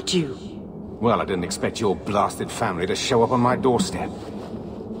 how could you? Well, I didn't expect your blasted family to show up on my doorstep.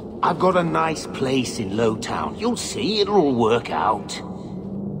 I've got a nice place in Lowtown. You'll see, it'll all work out.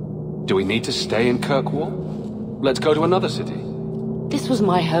 Do we need to stay in Kirkwall? Let's go to another city. This was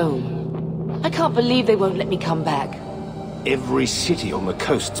my home. I can't believe they won't let me come back. Every city on the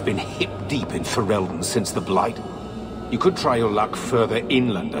coast's been hip-deep in Ferelden since the Blight. You could try your luck further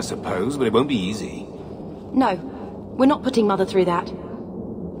inland, I suppose, but it won't be easy. No, we're not putting Mother through that.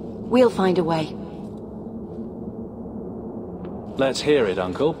 We'll find a way. Let's hear it,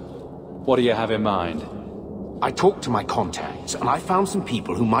 Uncle. What do you have in mind? I talked to my contacts, and I found some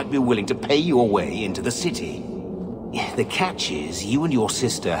people who might be willing to pay your way into the city. The catch is, you and your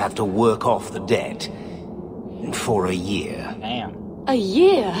sister have to work off the debt. For a year. Damn. A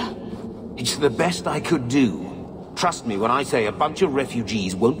year? It's the best I could do. Trust me when I say a bunch of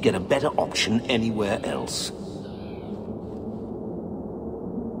refugees won't get a better option anywhere else.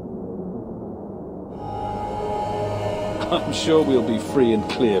 I'm sure we'll be free and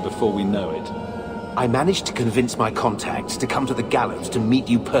clear before we know it. I managed to convince my contacts to come to the gallows to meet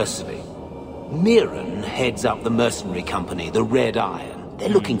you personally. Mirren heads up the mercenary company, the Red Iron. They're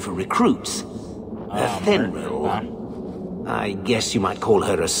looking for recruits. Fenrir, I guess you might call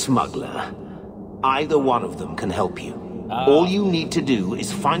her a smuggler. Either one of them can help you. All you need to do is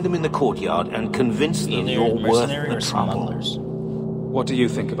find them in the courtyard and convince them you're worth the trouble. What do you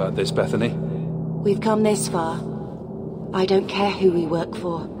think about this, Bethany? We've come this far. I don't care who we work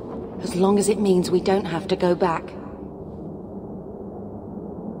for, as long as it means we don't have to go back.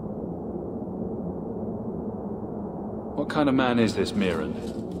 What kind of man is this Mirren?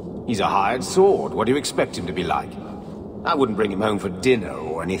 He's a hired sword. What do you expect him to be like? I wouldn't bring him home for dinner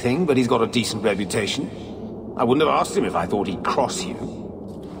or anything, but he's got a decent reputation. I wouldn't have asked him if I thought he'd cross you.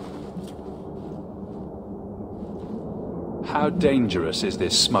 How dangerous is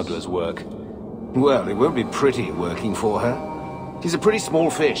this smuggler's work? Well, it won't be pretty working for her. She's a pretty small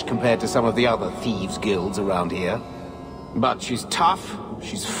fish compared to some of the other thieves' guilds around here. But she's tough,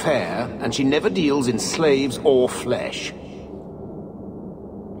 she's fair, and she never deals in slaves or flesh.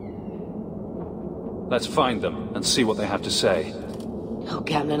 Let's find them and see what they have to say. Oh,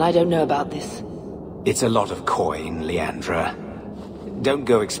 Gamlen, I don't know about this. It's a lot of coin, Leandra. Don't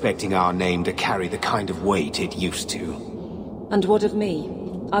go expecting our name to carry the kind of weight it used to. And what of me?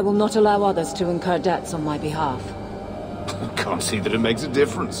 I will not allow others to incur debts on my behalf. Can't see that it makes a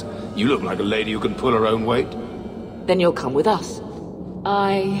difference. You look like a lady who can pull her own weight. Then you'll come with us.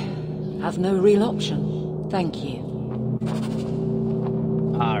 I have no real option. Thank you.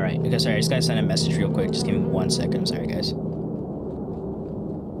 Alright, okay, sorry, I just gotta send a message real quick. Just give me 1 second. Sorry, guys.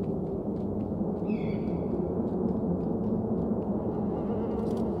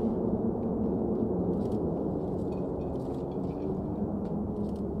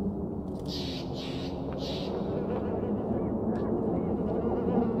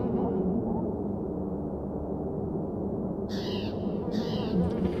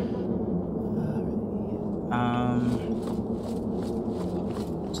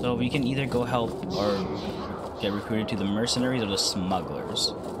 So we can either go help or get recruited to the mercenaries or the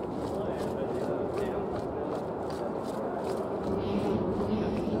smugglers.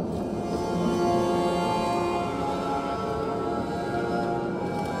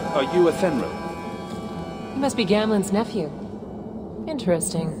 Are you a Fenrir? He must be Gamlen's nephew.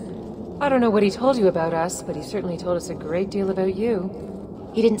 Interesting. I don't know what he told you about us, but he certainly told us a great deal about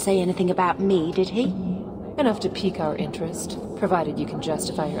you. He didn't say anything about me, did he? Enough to pique our interest, provided you can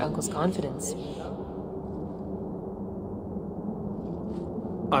justify your uncle's confidence.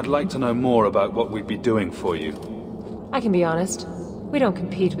 I'd like to know more about what we'd be doing for you. I can be honest. We don't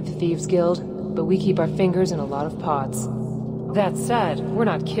compete with the Thieves Guild, but we keep our fingers in a lot of pots. That said, we're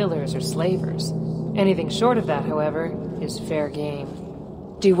not killers or slavers. Anything short of that, however, is fair game.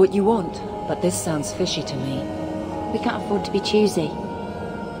 Do what you want, but this sounds fishy to me. We can't afford to be choosy.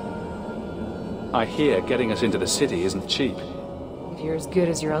 I hear getting us into the city isn't cheap. If you're as good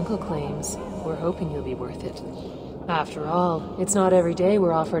as your uncle claims, we're hoping you'll be worth it. After all, it's not every day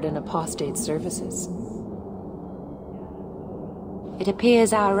we're offered an apostate's services. It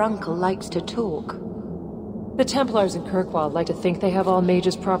appears our uncle likes to talk. The Templars in Kirkwall like to think they have all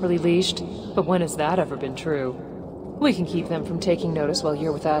mages properly leashed, but when has that ever been true? We can keep them from taking notice while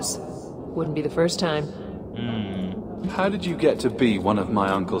you're with us. Wouldn't be the first time. How did you get to be one of my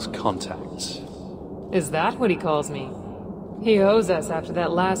uncle's contacts? Is that what he calls me? He owes us after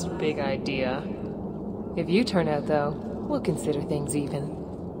that last big idea. If you turn out, though, we'll consider things even.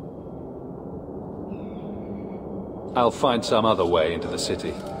 I'll find some other way into the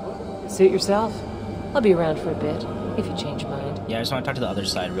city. Suit yourself. I'll be around for a bit, if you change your mind. Yeah, I just want to talk to the other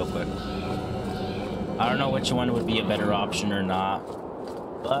side real quick. I don't know which one would be a better option or not,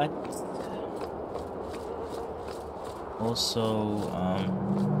 but... also,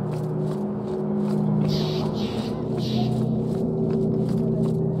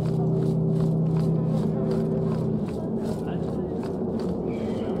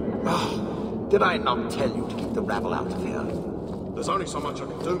 Did I not tell you to keep the rabble out of here? There's only so much I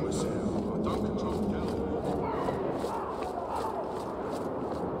can do myself. I don't control the galaxy.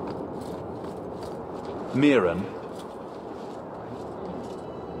 Miran?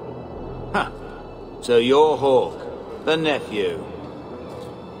 Huh. So you're Hawk, the nephew.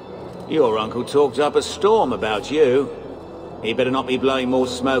 Your uncle talked up a storm about you. He better not be blowing more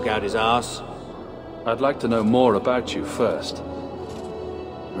smoke out his arse. I'd like to know more about you first.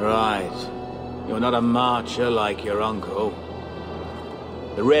 Right. You're not a marcher like your uncle.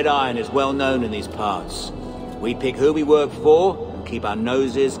 The Red Iron is well known in these parts. We pick who we work for and keep our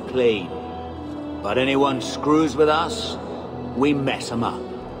noses clean. But anyone screws with us, we mess them up.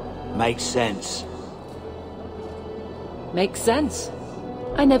 Makes sense. Makes sense.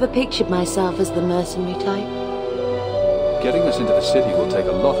 I never pictured myself as the mercenary type. Getting us into the city will take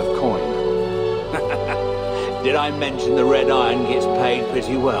a lot of coin. Did I mention the Red Iron gets paid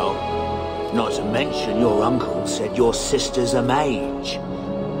pretty well? Not to mention your uncle said your sister's a mage.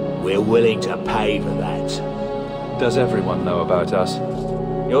 We're willing to pay for that. Does everyone know about us?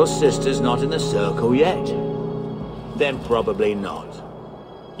 Your sister's not in the circle yet. Then probably not.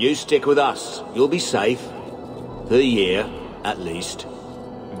 You stick with us. You'll be safe. For the year, at least.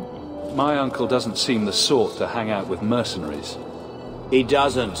 My uncle doesn't seem the sort to hang out with mercenaries. He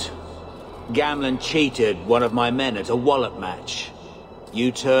doesn't. Gamlen cheated one of my men at a wallop match.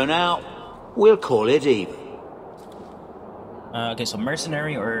 You turn out, we'll call it even. Okay, so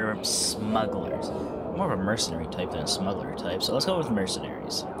mercenary or smugglers? More of a mercenary type than a smuggler type, so let's go with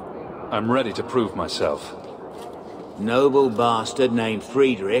mercenaries. I'm ready to prove myself. Noble bastard named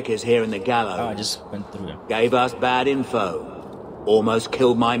Friedrich is here in the gallows. Oh, I just went through him. Gave us bad info. Almost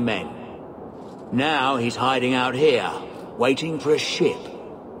killed my men. Now he's hiding out here, waiting for a ship.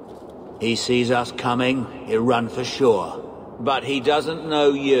 He sees us coming, he'll run for sure. But he doesn't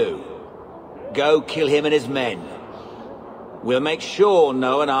know you. Go kill him and his men. We'll make sure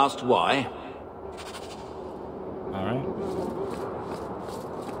no one asked why. Alright.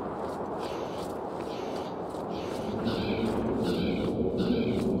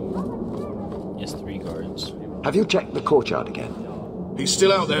 Yes, 3 guards. Have you checked the courtyard again? He's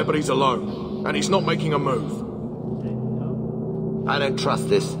still out there, but he's alone. And he's not making a move. I don't trust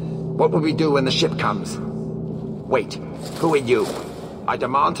this. What will we do when the ship comes? Wait, who are you? I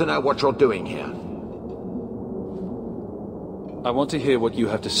demand to know what you're doing here. I want to hear what you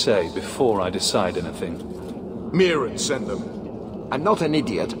have to say before I decide anything. Miran sent them. I'm not an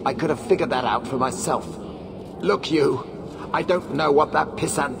idiot. I could have figured that out for myself. Look, you. I don't know what that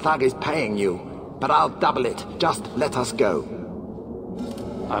pissant thug is paying you, but I'll double it. Just let us go.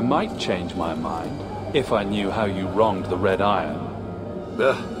 I might change my mind if I knew how you wronged the Red Iron.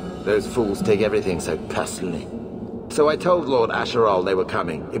 Ugh, those fools take everything so personally. So I told Lord Asherall they were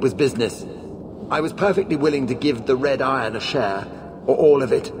coming. It was business. I was perfectly willing to give the Red Iron a share, or all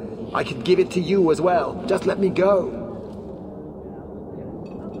of it. I could give it to you as well. Just let me go.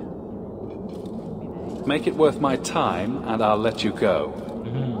 Make it worth my time, and I'll let you go.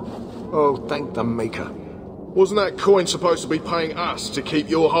 Oh, thank the Maker. Wasn't that coin supposed to be paying us to keep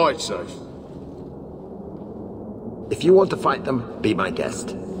your hide safe? If you want to fight them, be my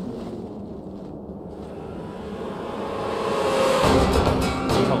guest.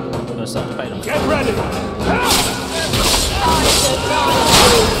 Get ready!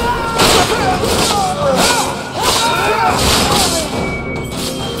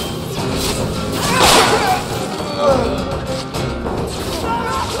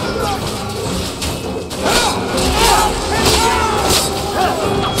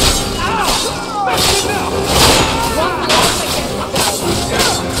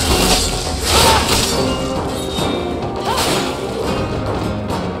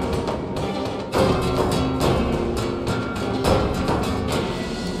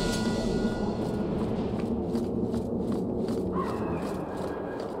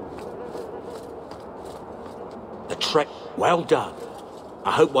 Well done.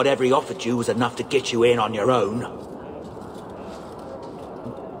 I hope whatever he offered you was enough to get you in on your own.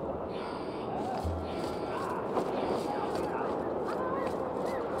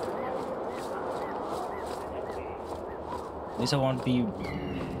 At least I want to be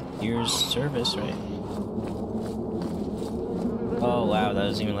year's service, right? Oh wow, that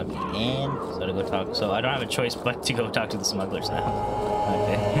doesn't even let me in. So I gotta go talk. So I don't have a choice but to go talk to the smugglers now.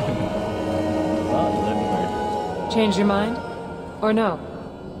 Okay. Well, you let me learn. Change your mind? Or no?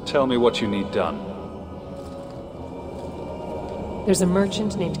 Tell me what you need done. There's a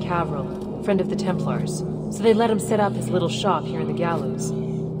merchant named Cavril, friend of the Templars, so they let him set up his little shop here in the gallows.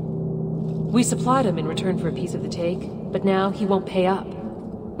 We supplied him in return for a piece of the take, but now he won't pay up.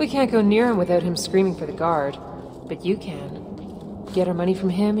 We can't go near him without him screaming for the guard, but you can. Get our money from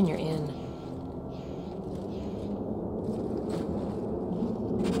him and you're in.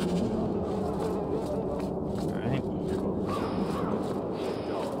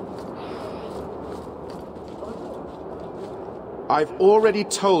 I've already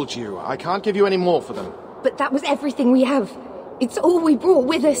told you, I can't give you any more for them. But that was everything we have. It's all we brought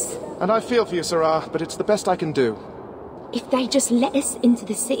with us. And I feel for you, Sarah, but it's the best I can do. If they just let us into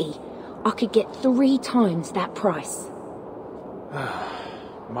the city, I could get 3 times that price.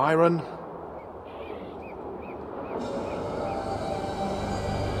 Myron?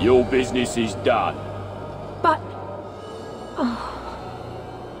 Your business is done. But... Oh.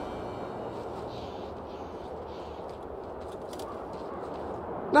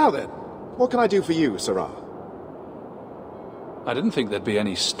 Now then, what can I do for you, Sarah? I didn't think there'd be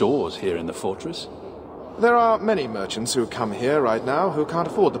any stores here in the fortress. There are many merchants who come here right now who can't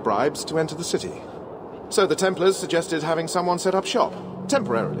afford the bribes to enter the city. So the Templars suggested having someone set up shop,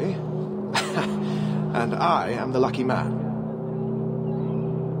 temporarily. And I am the lucky man.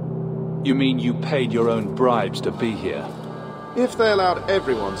 You mean you paid your own bribes to be here? If they allowed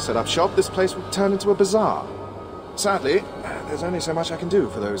everyone to set up shop, this place would turn into a bazaar. Sadly, there's only so much I can do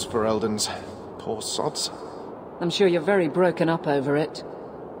for those Fereldens. Poor sods. I'm sure you're very broken up over it.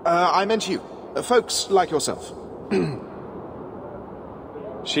 I meant you. Folks like yourself.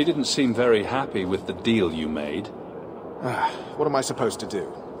 She didn't seem very happy with the deal you made. What am I supposed to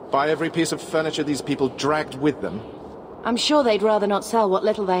do? Buy every piece of furniture these people dragged with them? I'm sure they'd rather not sell what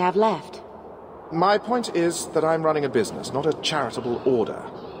little they have left. My point is that I'm running a business, not a charitable order.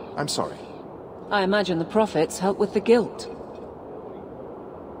 I'm sorry. I imagine the profits help with the guilt.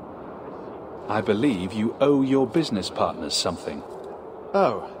 I believe you owe your business partners something.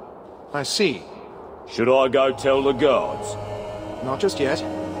 Oh, I see. Should I go tell the guards? Not just yet.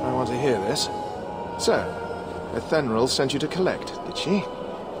 I want to hear this. So, Ethenril sent you to collect, did she?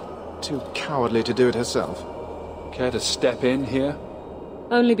 Too cowardly to do it herself. Care to step in here?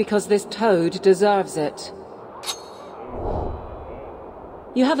 Only because this toad deserves it.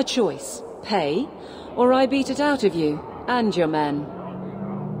 You have a choice. Pay, or I beat it out of you, and your men.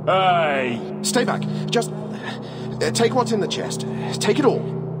 Hey! Stay back. Just... take what's in the chest. Take it all.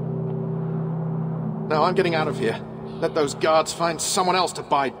 Now I'm getting out of here. Let those guards find someone else to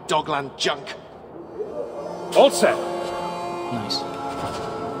buy Dogland junk. All set. Nice.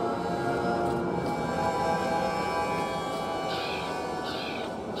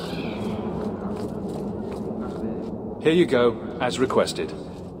 Here you go, as requested.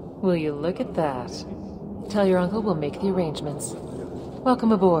 Will you look at that? Tell your uncle we'll make the arrangements.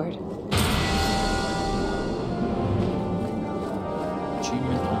 Welcome aboard.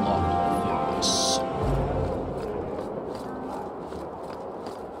 Achievement unlocked. Yes.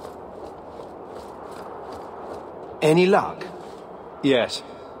 Any luck? Yes,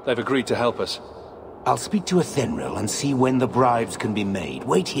 they've agreed to help us. I'll speak to Ethenril and see when the bribes can be made.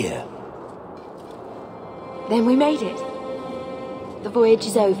 Wait here. Then we made it. The voyage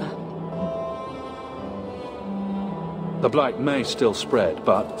is over. The Blight may still spread,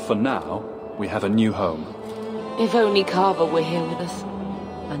 but for now, we have a new home. If only Carver were here with us.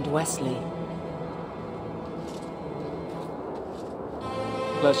 And Wesley.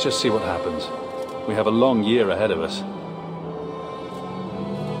 Let's just see what happens. We have a long year ahead of us.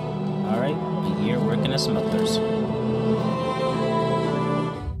 Alright, a year working as smugglers.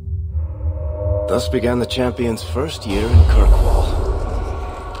 Thus began the champion's first year in Kirkwall.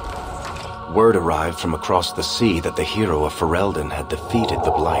 Word arrived from across the sea that the hero of Ferelden had defeated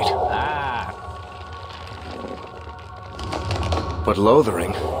the Blight. But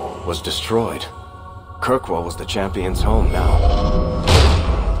Lothering was destroyed. Kirkwall was the champion's home now.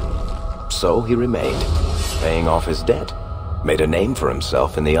 So he remained, paying off his debt, made a name for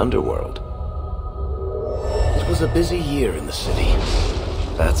himself in the underworld. It was a busy year in the city.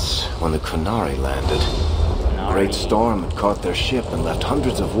 That's when the Qunari landed. A great storm had caught their ship and left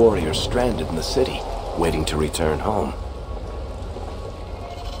hundreds of warriors stranded in the city, waiting to return home.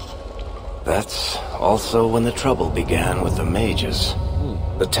 That's also when the trouble began with the mages.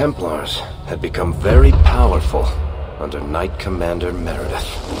 The Templars had become very powerful under Knight Commander Meredith.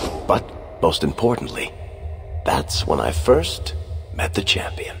 But, most importantly, that's when I first met the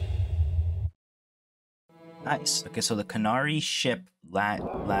champion. Nice. Okay, so the Qunari ship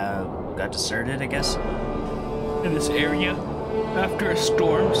got deserted, I guess, in this area after a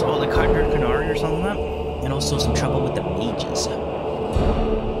storm. So like 100 Qunari or something like that. And also some trouble with the mages.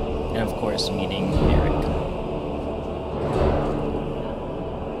 And of course, meeting Eric.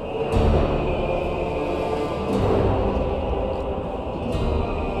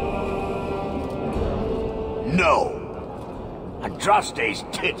 No! Andraste's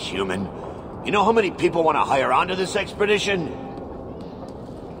tits, human. You know how many people want to hire onto this expedition?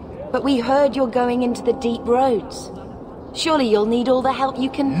 But we heard you're going into the deep roads. Surely you'll need all the help you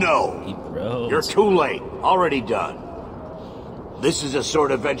can... No! Deep roads. You're too late. Already done. This is a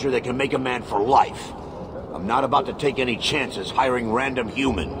sort of venture that can make a man for life. I'm not about to take any chances hiring random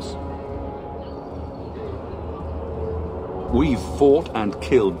humans. We've fought and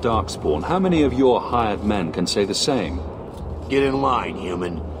killed Darkspawn. How many of your hired men can say the same? Get in line,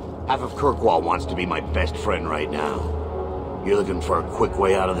 human. Half of Kirkwall wants to be my best friend right now. You're looking for a quick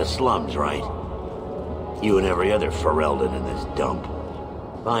way out of the slums, right? You and every other Ferelden in this dump.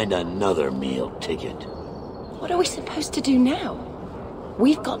 Find another meal ticket. What are we supposed to do now?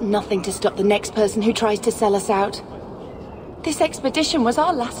 We've got nothing to stop the next person who tries to sell us out. This expedition was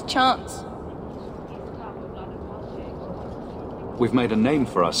our last chance. We've made a name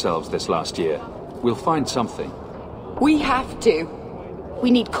for ourselves this last year. We'll find something. We have to. We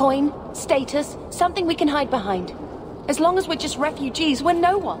need coin, status, something we can hide behind. As long as we're just refugees, we're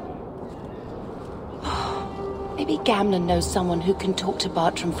no one. Maybe Gamnon knows someone who can talk to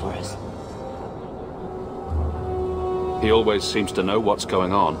Bartram for us. He always seems to know what's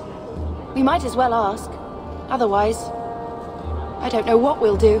going on. We might as well ask. Otherwise, I don't know what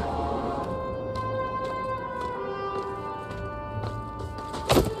we'll do.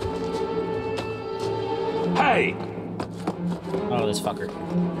 Hey! Oh, this fucker.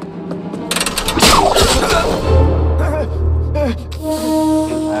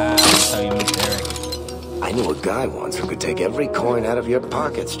 That's how you meet Eric. I knew a guy once who could take every coin out of your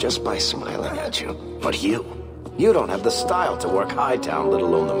pockets just by smiling at you. But you don't have the style to work Hightown, let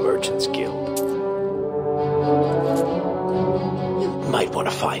alone the Merchants Guild. You might want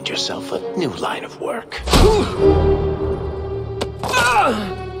to find yourself a new line of work.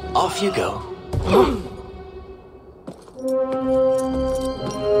 Off you go.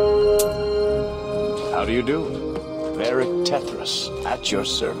 How do you do? Varric Tethras, at your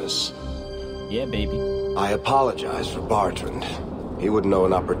service. Yeah, baby. I apologize for Bartrand. He wouldn't know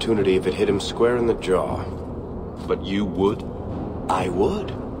an opportunity if it hit him square in the jaw. But you would? I would.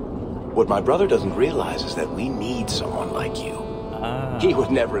 What my brother doesn't realize is that we need someone like you. He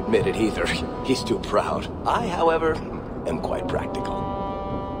would never admit it either. He's too proud. I, however, am quite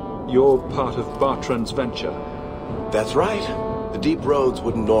practical. You're part of Bartrand's venture? That's right. The deep roads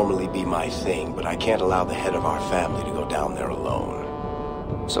wouldn't normally be my thing, but I can't allow the head of our family to go down there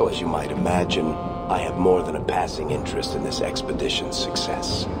alone. So as you might imagine, I have more than a passing interest in this expedition's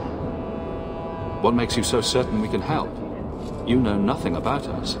success. What makes you so certain we can help? You know nothing about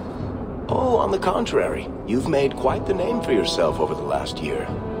us. Oh, on the contrary. You've made quite the name for yourself over the last year.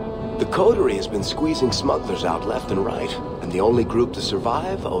 The Coterie has been squeezing smugglers out left and right, and the only group to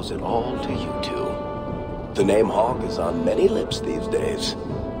survive owes it all to you two. The name Hawk is on many lips these days.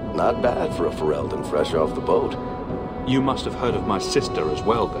 Not bad for a Ferelden fresh off the boat. You must have heard of my sister as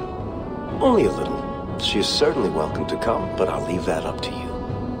well, then. Only a little. She is certainly welcome to come, but I'll leave that up to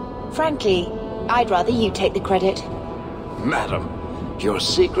you. Frankly, I'd rather you take the credit. Madam, your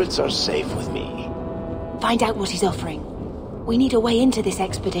secrets are safe with me. Find out what he's offering. We need a way into this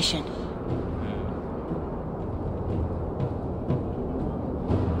expedition.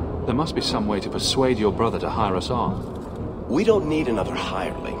 There must be some way to persuade your brother to hire us on. We don't need another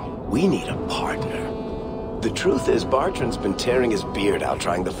hireling. We need a partner. The truth is, Bartrand's been tearing his beard out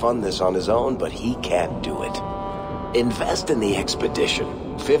trying to fund this on his own, but he can't do it. Invest in the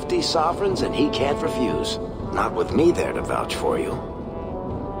expedition. 50 sovereigns and he can't refuse. Not with me there to vouch for you.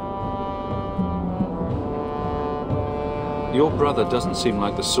 Your brother doesn't seem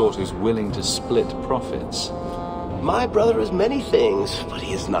like the sort who's willing to split profits. My brother is many things, but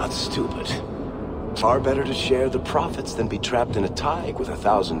he is not stupid. Far better to share the profits than be trapped in a tide with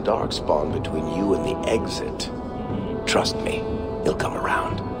 1,000 darkspawn between you and the exit. Trust me, he'll come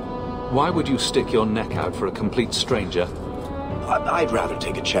around. Why would you stick your neck out for a complete stranger? I'd rather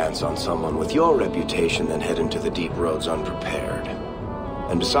take a chance on someone with your reputation than head into the deep roads unprepared.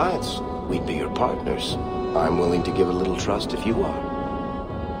 And besides, we'd be your partners. I'm willing to give a little trust if you are.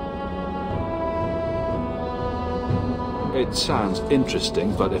 It sounds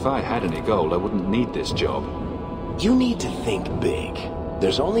interesting, but if I had any gold, I wouldn't need this job. You need to think big.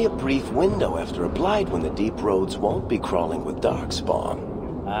 There's only a brief window after a Blight when the deep roads won't be crawling with darkspawn.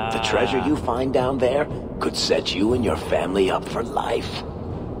 The treasure you find down there could set you and your family up for life.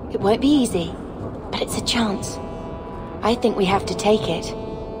 It won't be easy, but it's a chance. I think we have to take it.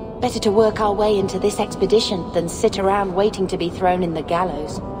 Better to work our way into this expedition than sit around waiting to be thrown in the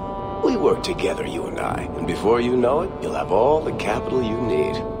gallows. We work together, you and I, and before you know it, you'll have all the capital you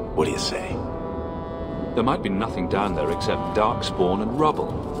need. What do you say? There might be nothing down there except darkspawn and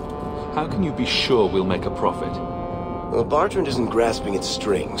rubble. How can you be sure we'll make a profit? Well, Bartrand isn't grasping at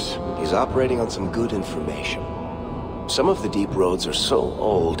strings. He's operating on some good information. Some of the deep roads are so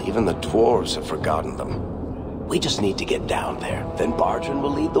old, even the dwarves have forgotten them. We just need to get down there. Then Bartrand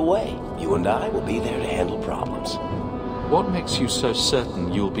will lead the way. You and I will be there to handle problems. What makes you so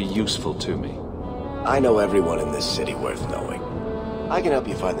certain you'll be useful to me? I know everyone in this city worth knowing. I can help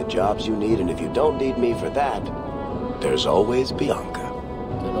you find the jobs you need, and if you don't need me for that, there's always Bianca.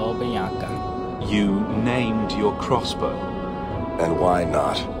 Good old Bianca. You named your crossbow. And why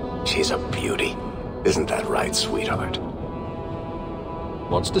not? She's a beauty. Isn't that right, sweetheart?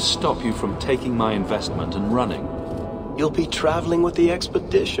 What's to stop you from taking my investment and running? You'll be traveling with the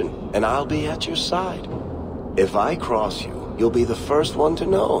expedition, and I'll be at your side. If I cross you, you'll be the first one to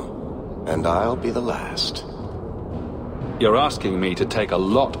know, and I'll be the last. You're asking me to take a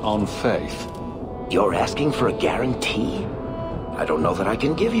lot on faith. You're asking for a guarantee? I don't know that I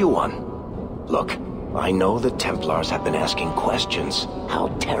can give you one. Look, I know the Templars have been asking questions. How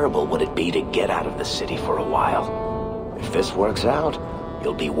terrible would it be to get out of the city for a while? If this works out,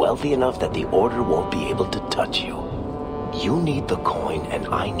 you'll be wealthy enough that the Order won't be able to touch you. You need the coin, and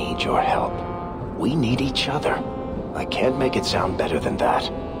I need your help. We need each other. I can't make it sound better than that.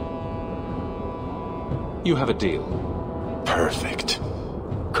 You have a deal. Perfect.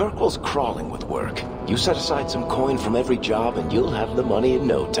 Kirkwall's crawling with work. You set aside some coin from every job and you'll have the money in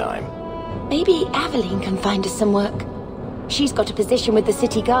no time. Maybe Aveline can find us some work. She's got a position with the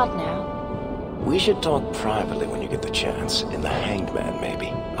city guard now. We should talk privately when you get the chance. In the Hanged Man, maybe.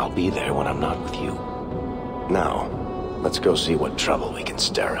 I'll be there when I'm not with you. Now, let's go see what trouble we can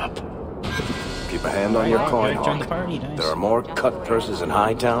stir up. Keep a hand on your coin, Hawk. There are more cut purses in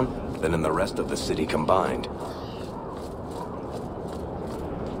Hightown than in the rest of the city combined.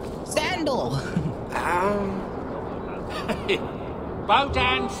 Sandal!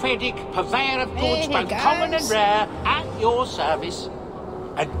 Bodan Feddick, purveyor of goods both common and rare, at your service.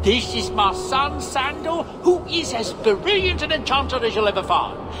 And this is my son, Sandal, who is as brilliant an enchanter as you'll ever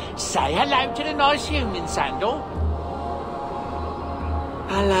find. Say hello to the nice human, Sandal.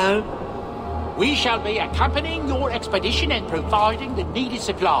 Hello. We shall be accompanying your expedition and providing the needed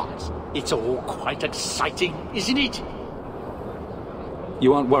supplies. It's all quite exciting, isn't it?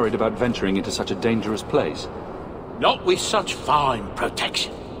 You aren't worried about venturing into such a dangerous place? Not with such fine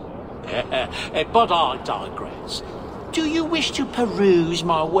protection. But I digress. Do you wish to peruse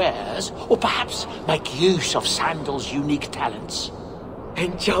my wares, or perhaps make use of Sandal's unique talents?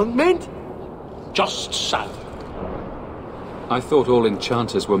 Enchantment? Just so. I thought all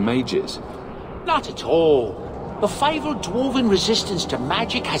enchanters were mages. Not at all. The fabled dwarven resistance to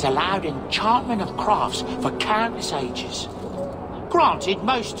magic has allowed enchantment of crafts for countless ages. Granted,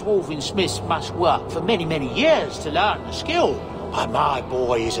 most dwarven smiths must work for many, many years to learn the skill, but my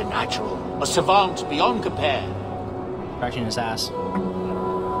boy is a natural, a savant beyond compare. Scratching his ass.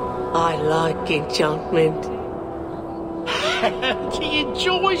 I like enchantment. He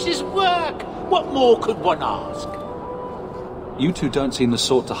enjoys his work. What more could one ask? You two don't seem the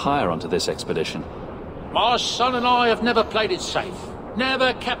sort to hire onto this expedition. My son and I have never played it safe.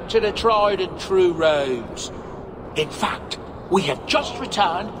 Never kept to the tried and true roads. In fact, we have just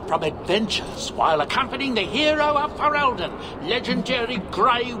returned from adventures while accompanying the hero of Ferelden, legendary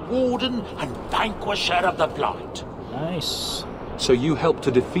Grey Warden and vanquisher of the Blight. Nice. So you helped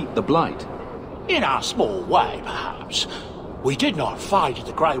to defeat the Blight? In our small way, perhaps. We did not fight at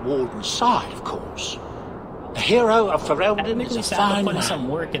the Grey Warden's side, of course. The hero of Ferelden is a fine man. Some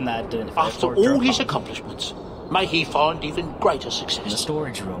work in that. After all his accomplishments, may he find even greater success. In the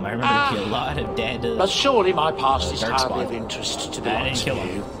storage room, I remember a lot of dead. But surely my past is hardly of interest to the likes of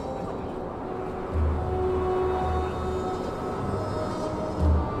you.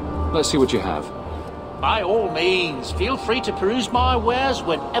 Let's see what you have. By all means, feel free to peruse my wares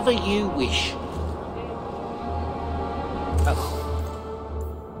whenever you wish.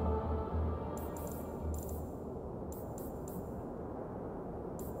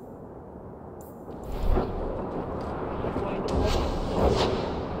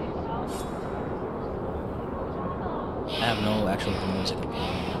 I have no actual music.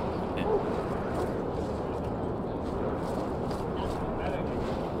 Okay.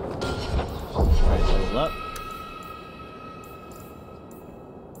 Alright, level up.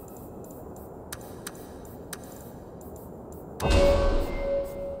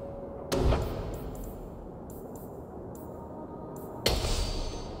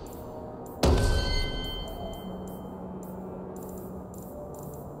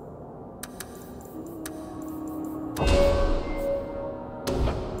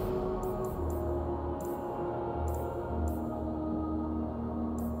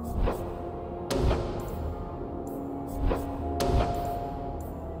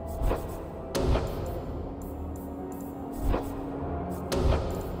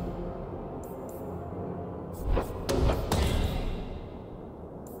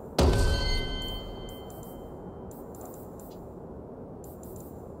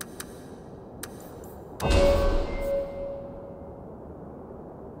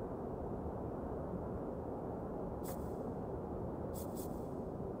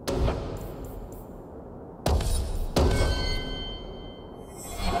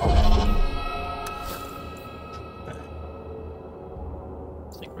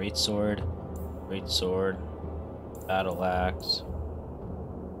 Great sword, battle axe.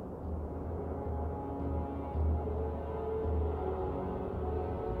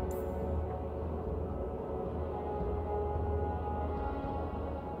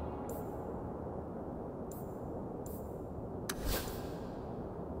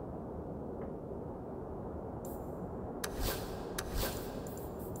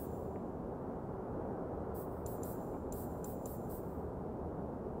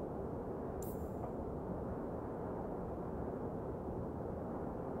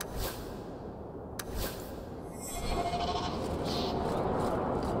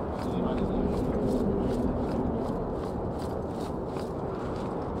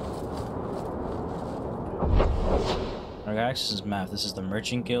 Access map. This is the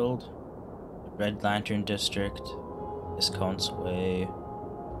Merchant Guild, the Red Lantern District, Viscount's Way,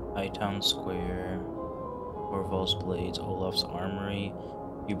 Hightown Square, Orval's Blades, Olaf's Armory,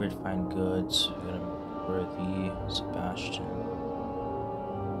 Hubert Fine Goods, Worthy, Sebastian,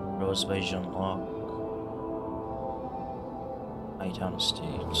 Rose by Jean Locke, Hightown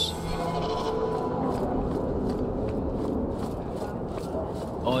Estates.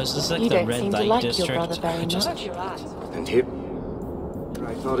 Oh, is this like the Red Light District? And here...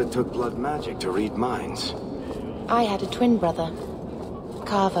 I thought it took blood magic to read minds. I had a twin brother,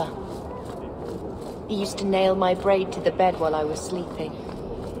 Carver. He used to nail my braid to the bed while I was sleeping.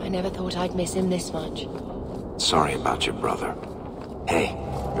 I never thought I'd miss him this much. Sorry about your brother. Hey,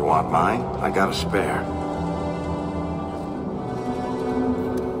 you want mine? I got a spare.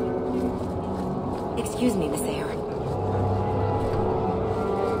 Excuse me, Miss Yarin.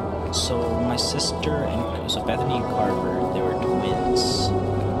 So my sister and so Bethany and Carver, they were twins.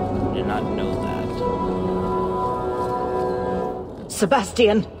 I did not know that.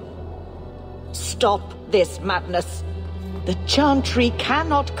 Sebastian, stop this madness. The Chantry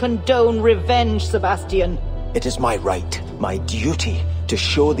cannot condone revenge, Sebastian. It is my right, my duty, to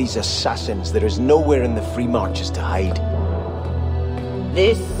show these assassins there is nowhere in the Free Marches to hide.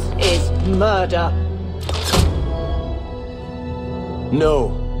 This is murder.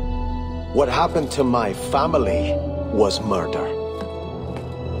 No. What happened to my family was murder.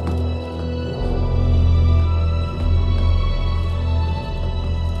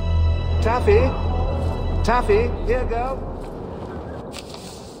 Taffy! Taffy, here go.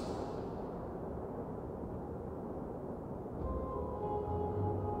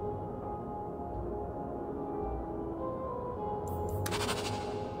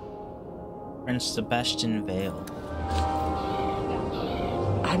 Prince Sebastian Vale.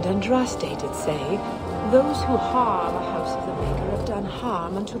 And Andraste did say, those who harm a house of the Maker have done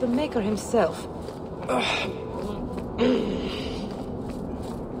harm unto the Maker himself.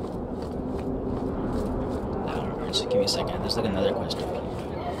 Just give me a second. There's like another question.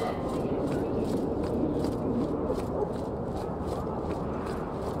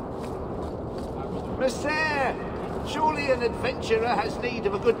 Monsieur, surely an adventurer has need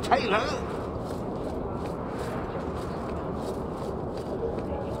of a good tailor.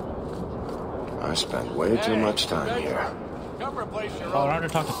 I spent way too much time here. Oh, in order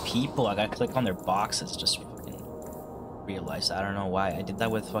to talk to people, I gotta click on their boxes. Just fucking realized. I don't know why. I did that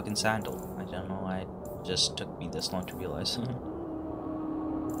with fucking Sandal. I don't know why it just took me this long to realize.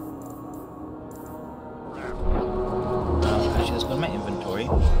 Actually, let's go to my inventory.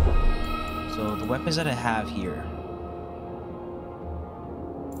 So, the weapons that I have here.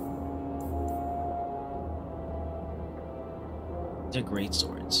 They're great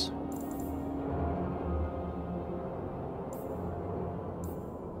swords.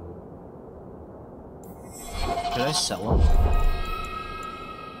 Should I sell them?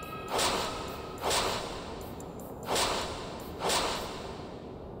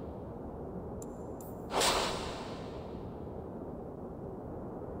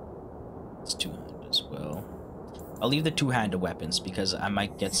 It's two-handed as well. I'll leave the two-handed weapons because I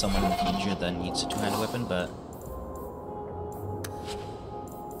might get someone in the future that needs a two-handed weapon, but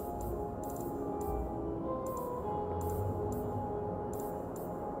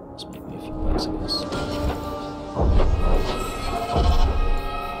let's make me a few bucks, I guess.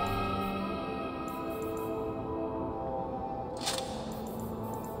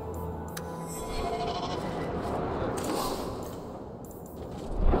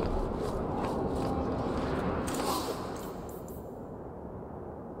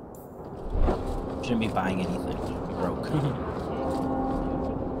 Shouldn't be buying anything. I'm broke.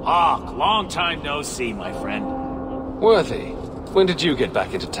 Hawk, long time no see, my friend. Worthy, when did you get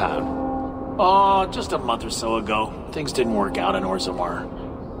back into town? Oh, just a month or so ago. Things didn't work out in Orzammar.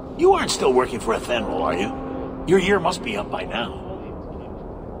 You aren't still working for Athenril, are you? Your year must be up by now.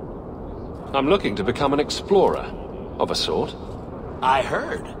 I'm looking to become an explorer, of a sort. I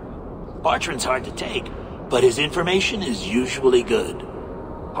heard. Bartrand's hard to take, but his information is usually good.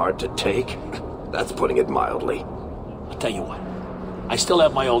 Hard to take? That's putting it mildly. I'll tell you what. I still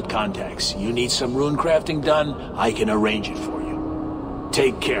have my old contacts. You need some rune crafting done, I can arrange it for you.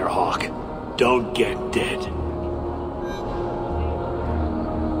 Take care, Hawk. Don't get dead. You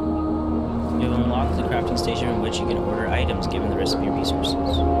have unlocked the crafting station in which you can order items given the recipe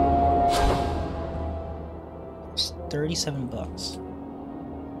resources. It's 37 bucks.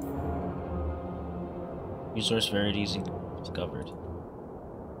 Resource varieties discovered.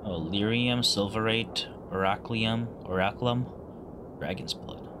 Oh, lyrium, silverate, oraculum, dragon's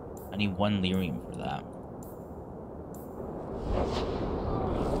blood. I need 1 lyrium for that.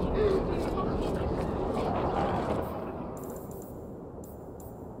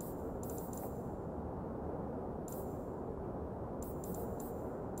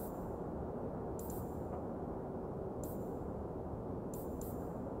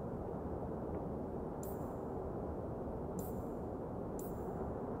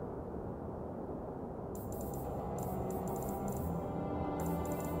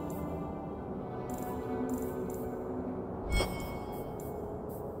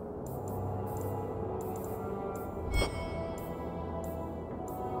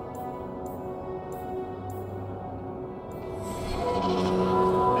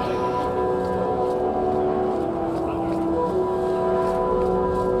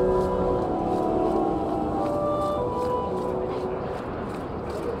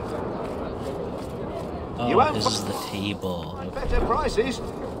 Oh, this is the table. Better prices.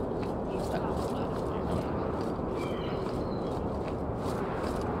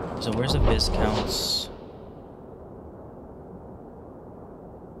 So where's the viscounts?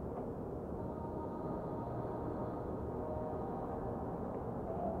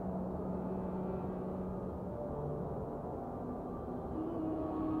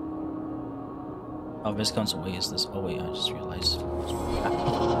 Oh, viscounts away is this? Oh wait, I just realized.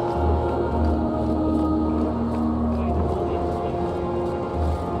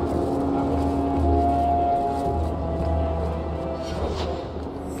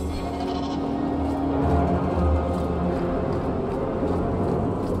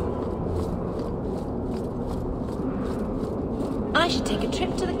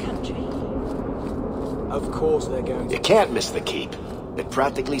 trip to the country? Of course they're going to... You can't miss the keep. It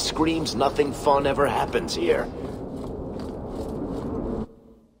practically screams nothing fun ever happens here.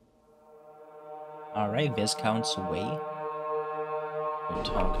 Alright, Viscount's Way. We'll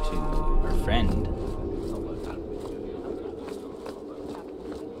talk to our friend.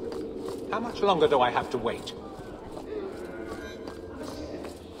 How much longer do I have to wait?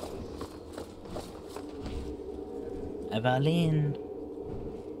 Evelyn.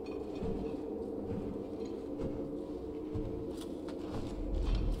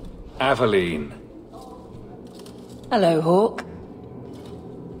 Aveline. Hello, Hawk.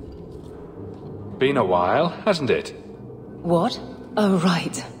 Been a while, hasn't it? What? Oh,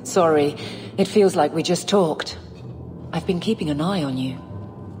 right. Sorry. It feels like we just talked. I've been keeping an eye on you.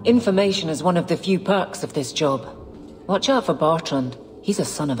 Information is one of the few perks of this job. Watch out for Bartrand. He's a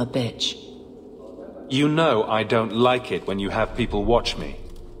son of a bitch. You know I don't like it when you have people watch me.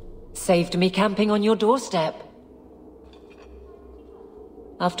 Saved me camping on your doorstep.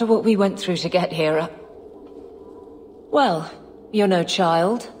 After what we went through to get here, well, you're no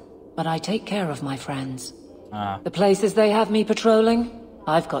child, but I take care of my friends. The places they have me patrolling,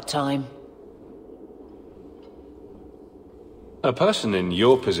 I've got time. A person in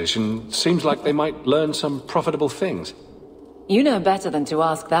your position seems like they might learn some profitable things. You know better than to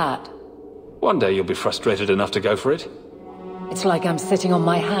ask that. One day you'll be frustrated enough to go for it. It's like I'm sitting on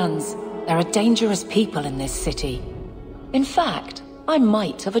my hands. There are dangerous people in this city. In fact, I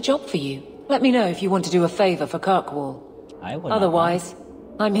might have a job for you. Let me know if you want to do a favor for Kirkwall. I would. Otherwise,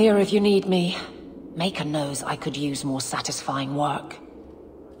 I'm here if you need me. Maker knows I could use more satisfying work.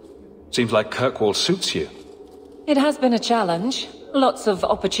 Seems like Kirkwall suits you. It has been a challenge. Lots of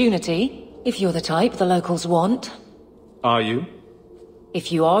opportunity, if you're the type the locals want. Are you?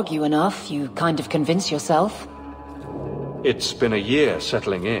 If you argue enough, you kind of convince yourself. It's been a year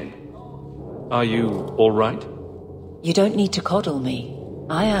settling in. Are you all right? You don't need to coddle me.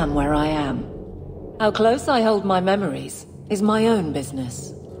 I am where I am. How close I hold my memories is my own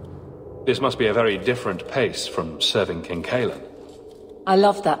business. This must be a very different pace from serving King Cailan. I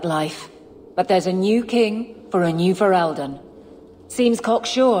love that life. But there's a new king for a new Ferelden. Seems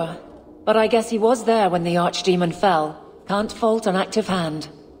cocksure, but I guess he was there when the Archdemon fell. Can't fault an active hand.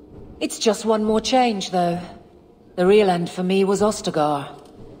 It's just one more change, though. The real end for me was Ostagar.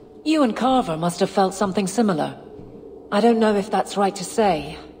 You and Carver must have felt something similar. I don't know if that's right to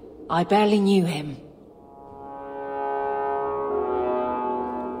say. I barely knew him.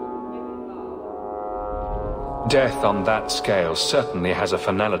 Death on that scale certainly has a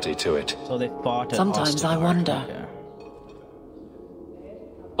finality to it. So they fought. Sometimes I wonder. Yeah.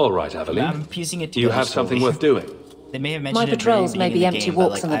 All right, Aveline. I'm piecing it Do you together have something slowly. worth doing? They may have mentioned My it patrols very may be beginning of empty the game,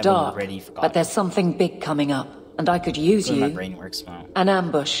 walks but, in like, the I've dark, already forgotten. but there's something big coming up, and I could use The way you. my brain works now. An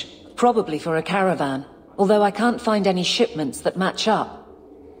ambush, probably for a caravan, although I can't find any shipments that match up.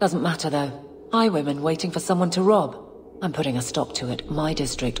 Doesn't matter though. Highwaymen waiting for someone to rob. I'm putting a stop to it, my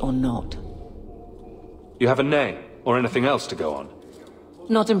district or not. You have a name, or anything else to go on?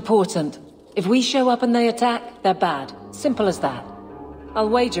 Not important. If we show up and they attack, they're bad. Simple as that. I'll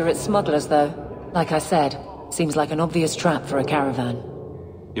wager it's smugglers though. Like I said, seems like an obvious trap for a caravan.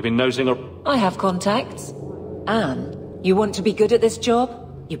 You've been nosing or... I have contacts. And you want to be good at this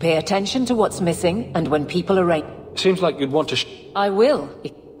job? You pay attention to what's missing, and when people arrange... Seems like you'd want to I will,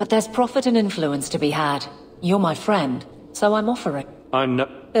 but there's profit and influence to be had. You're my friend, so I'm offering. I'm no...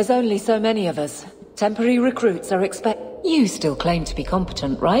 There's only so many of us. Temporary recruits are You still claim to be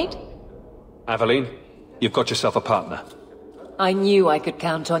competent, right? Aveline, you've got yourself a partner. I knew I could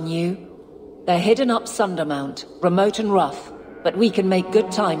count on you. They're hidden up Sundermount, remote and rough, but we can make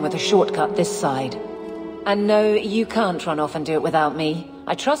good time with a shortcut this side. And no, you can't run off and do it without me.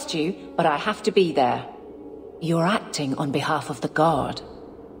 I trust you, but I have to be there. You're acting on behalf of the Guard.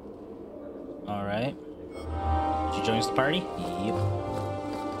 Alright. Did you join us the party? Yep.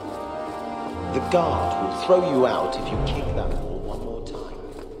 The Guard will throw you out if you kick that wall one more time.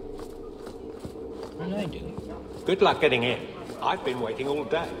 What did I do? Good luck getting in. I've been waiting all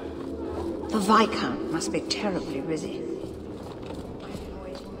day. The Viscount must be terribly busy.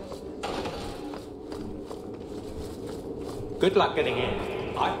 Good luck getting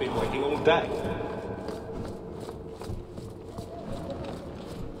in. I've been waiting all day.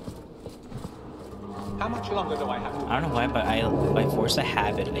 How much longer do I have to... I don't know why, but by force of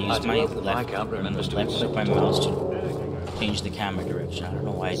habit, I use my left click my mouse to change the camera direction. I don't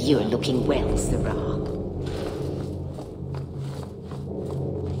know why I do You're that. looking well, Sirrah.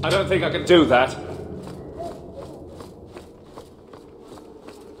 I don't think I can do that.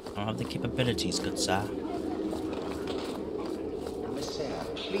 I don't have the capabilities, good sir.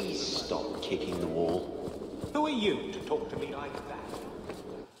 kicking the wall. Who are you to talk to me like that?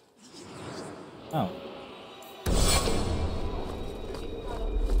 Oh.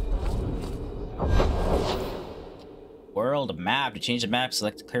 World map. To change the map,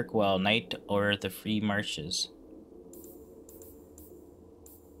 select Kirkwall, Night, or the Free Marches.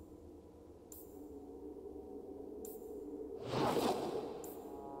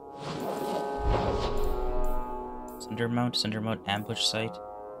 Cindermount, ambush site,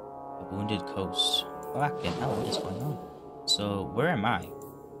 the Wounded Coast. Fucking hell, what is going on? So, where am I?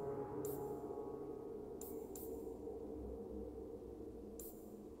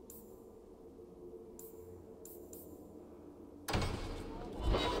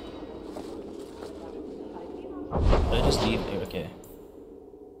 Did I just leave? Okay.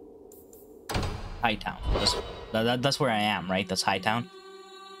 Hightown. That's where I am, right? That's Hightown.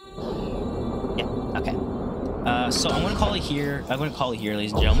 Yeah. Okay. So I'm gonna call it here.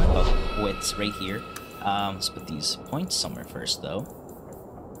 Ladies and gentlemen. Oh, it's right here. Let's put these points somewhere first, though.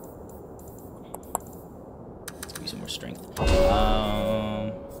 Let's give you some more strength.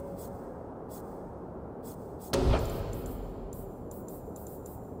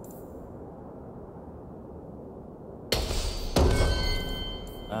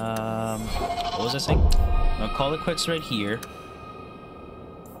 What was I saying? I'm gonna call it quits right here.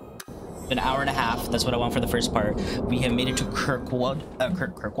 An hour and a half. That's what I want for the first part. We have made it to Kirkwood.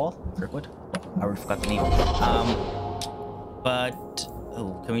 Kirkwood? I already forgot the name. But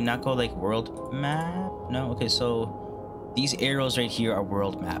oh, can we not go like world map? No. Okay, so these arrows right here are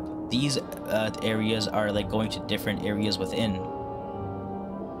world map. These areas are like going to different areas within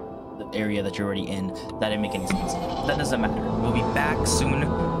the area that you're already in. That didn't make any sense. That doesn't matter. We'll be back soon.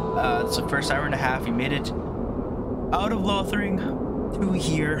 It's the first hour and a half. We made it out of Lothering to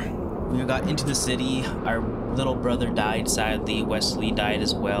here. We got into the city. Our little brother died, sadly. Wesley died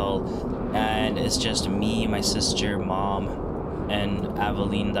as well. And it's just me, my sister, mom, and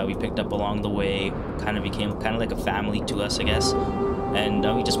Aveline that we picked up along the way. Kind of became like a family to us, I guess. And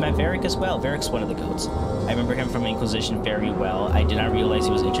we just met Varric as well. Varric's one of the goats. I remember him from Inquisition very well. I did not realize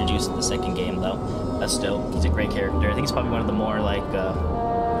he was introduced in the second game, though. But still, he's a great character. I think he's probably one of the more, like,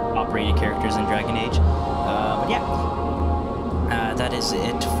 operated characters in Dragon Age. But yeah. That is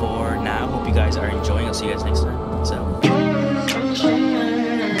it for now. Hope you guys are enjoying. I'll see you guys next time. So.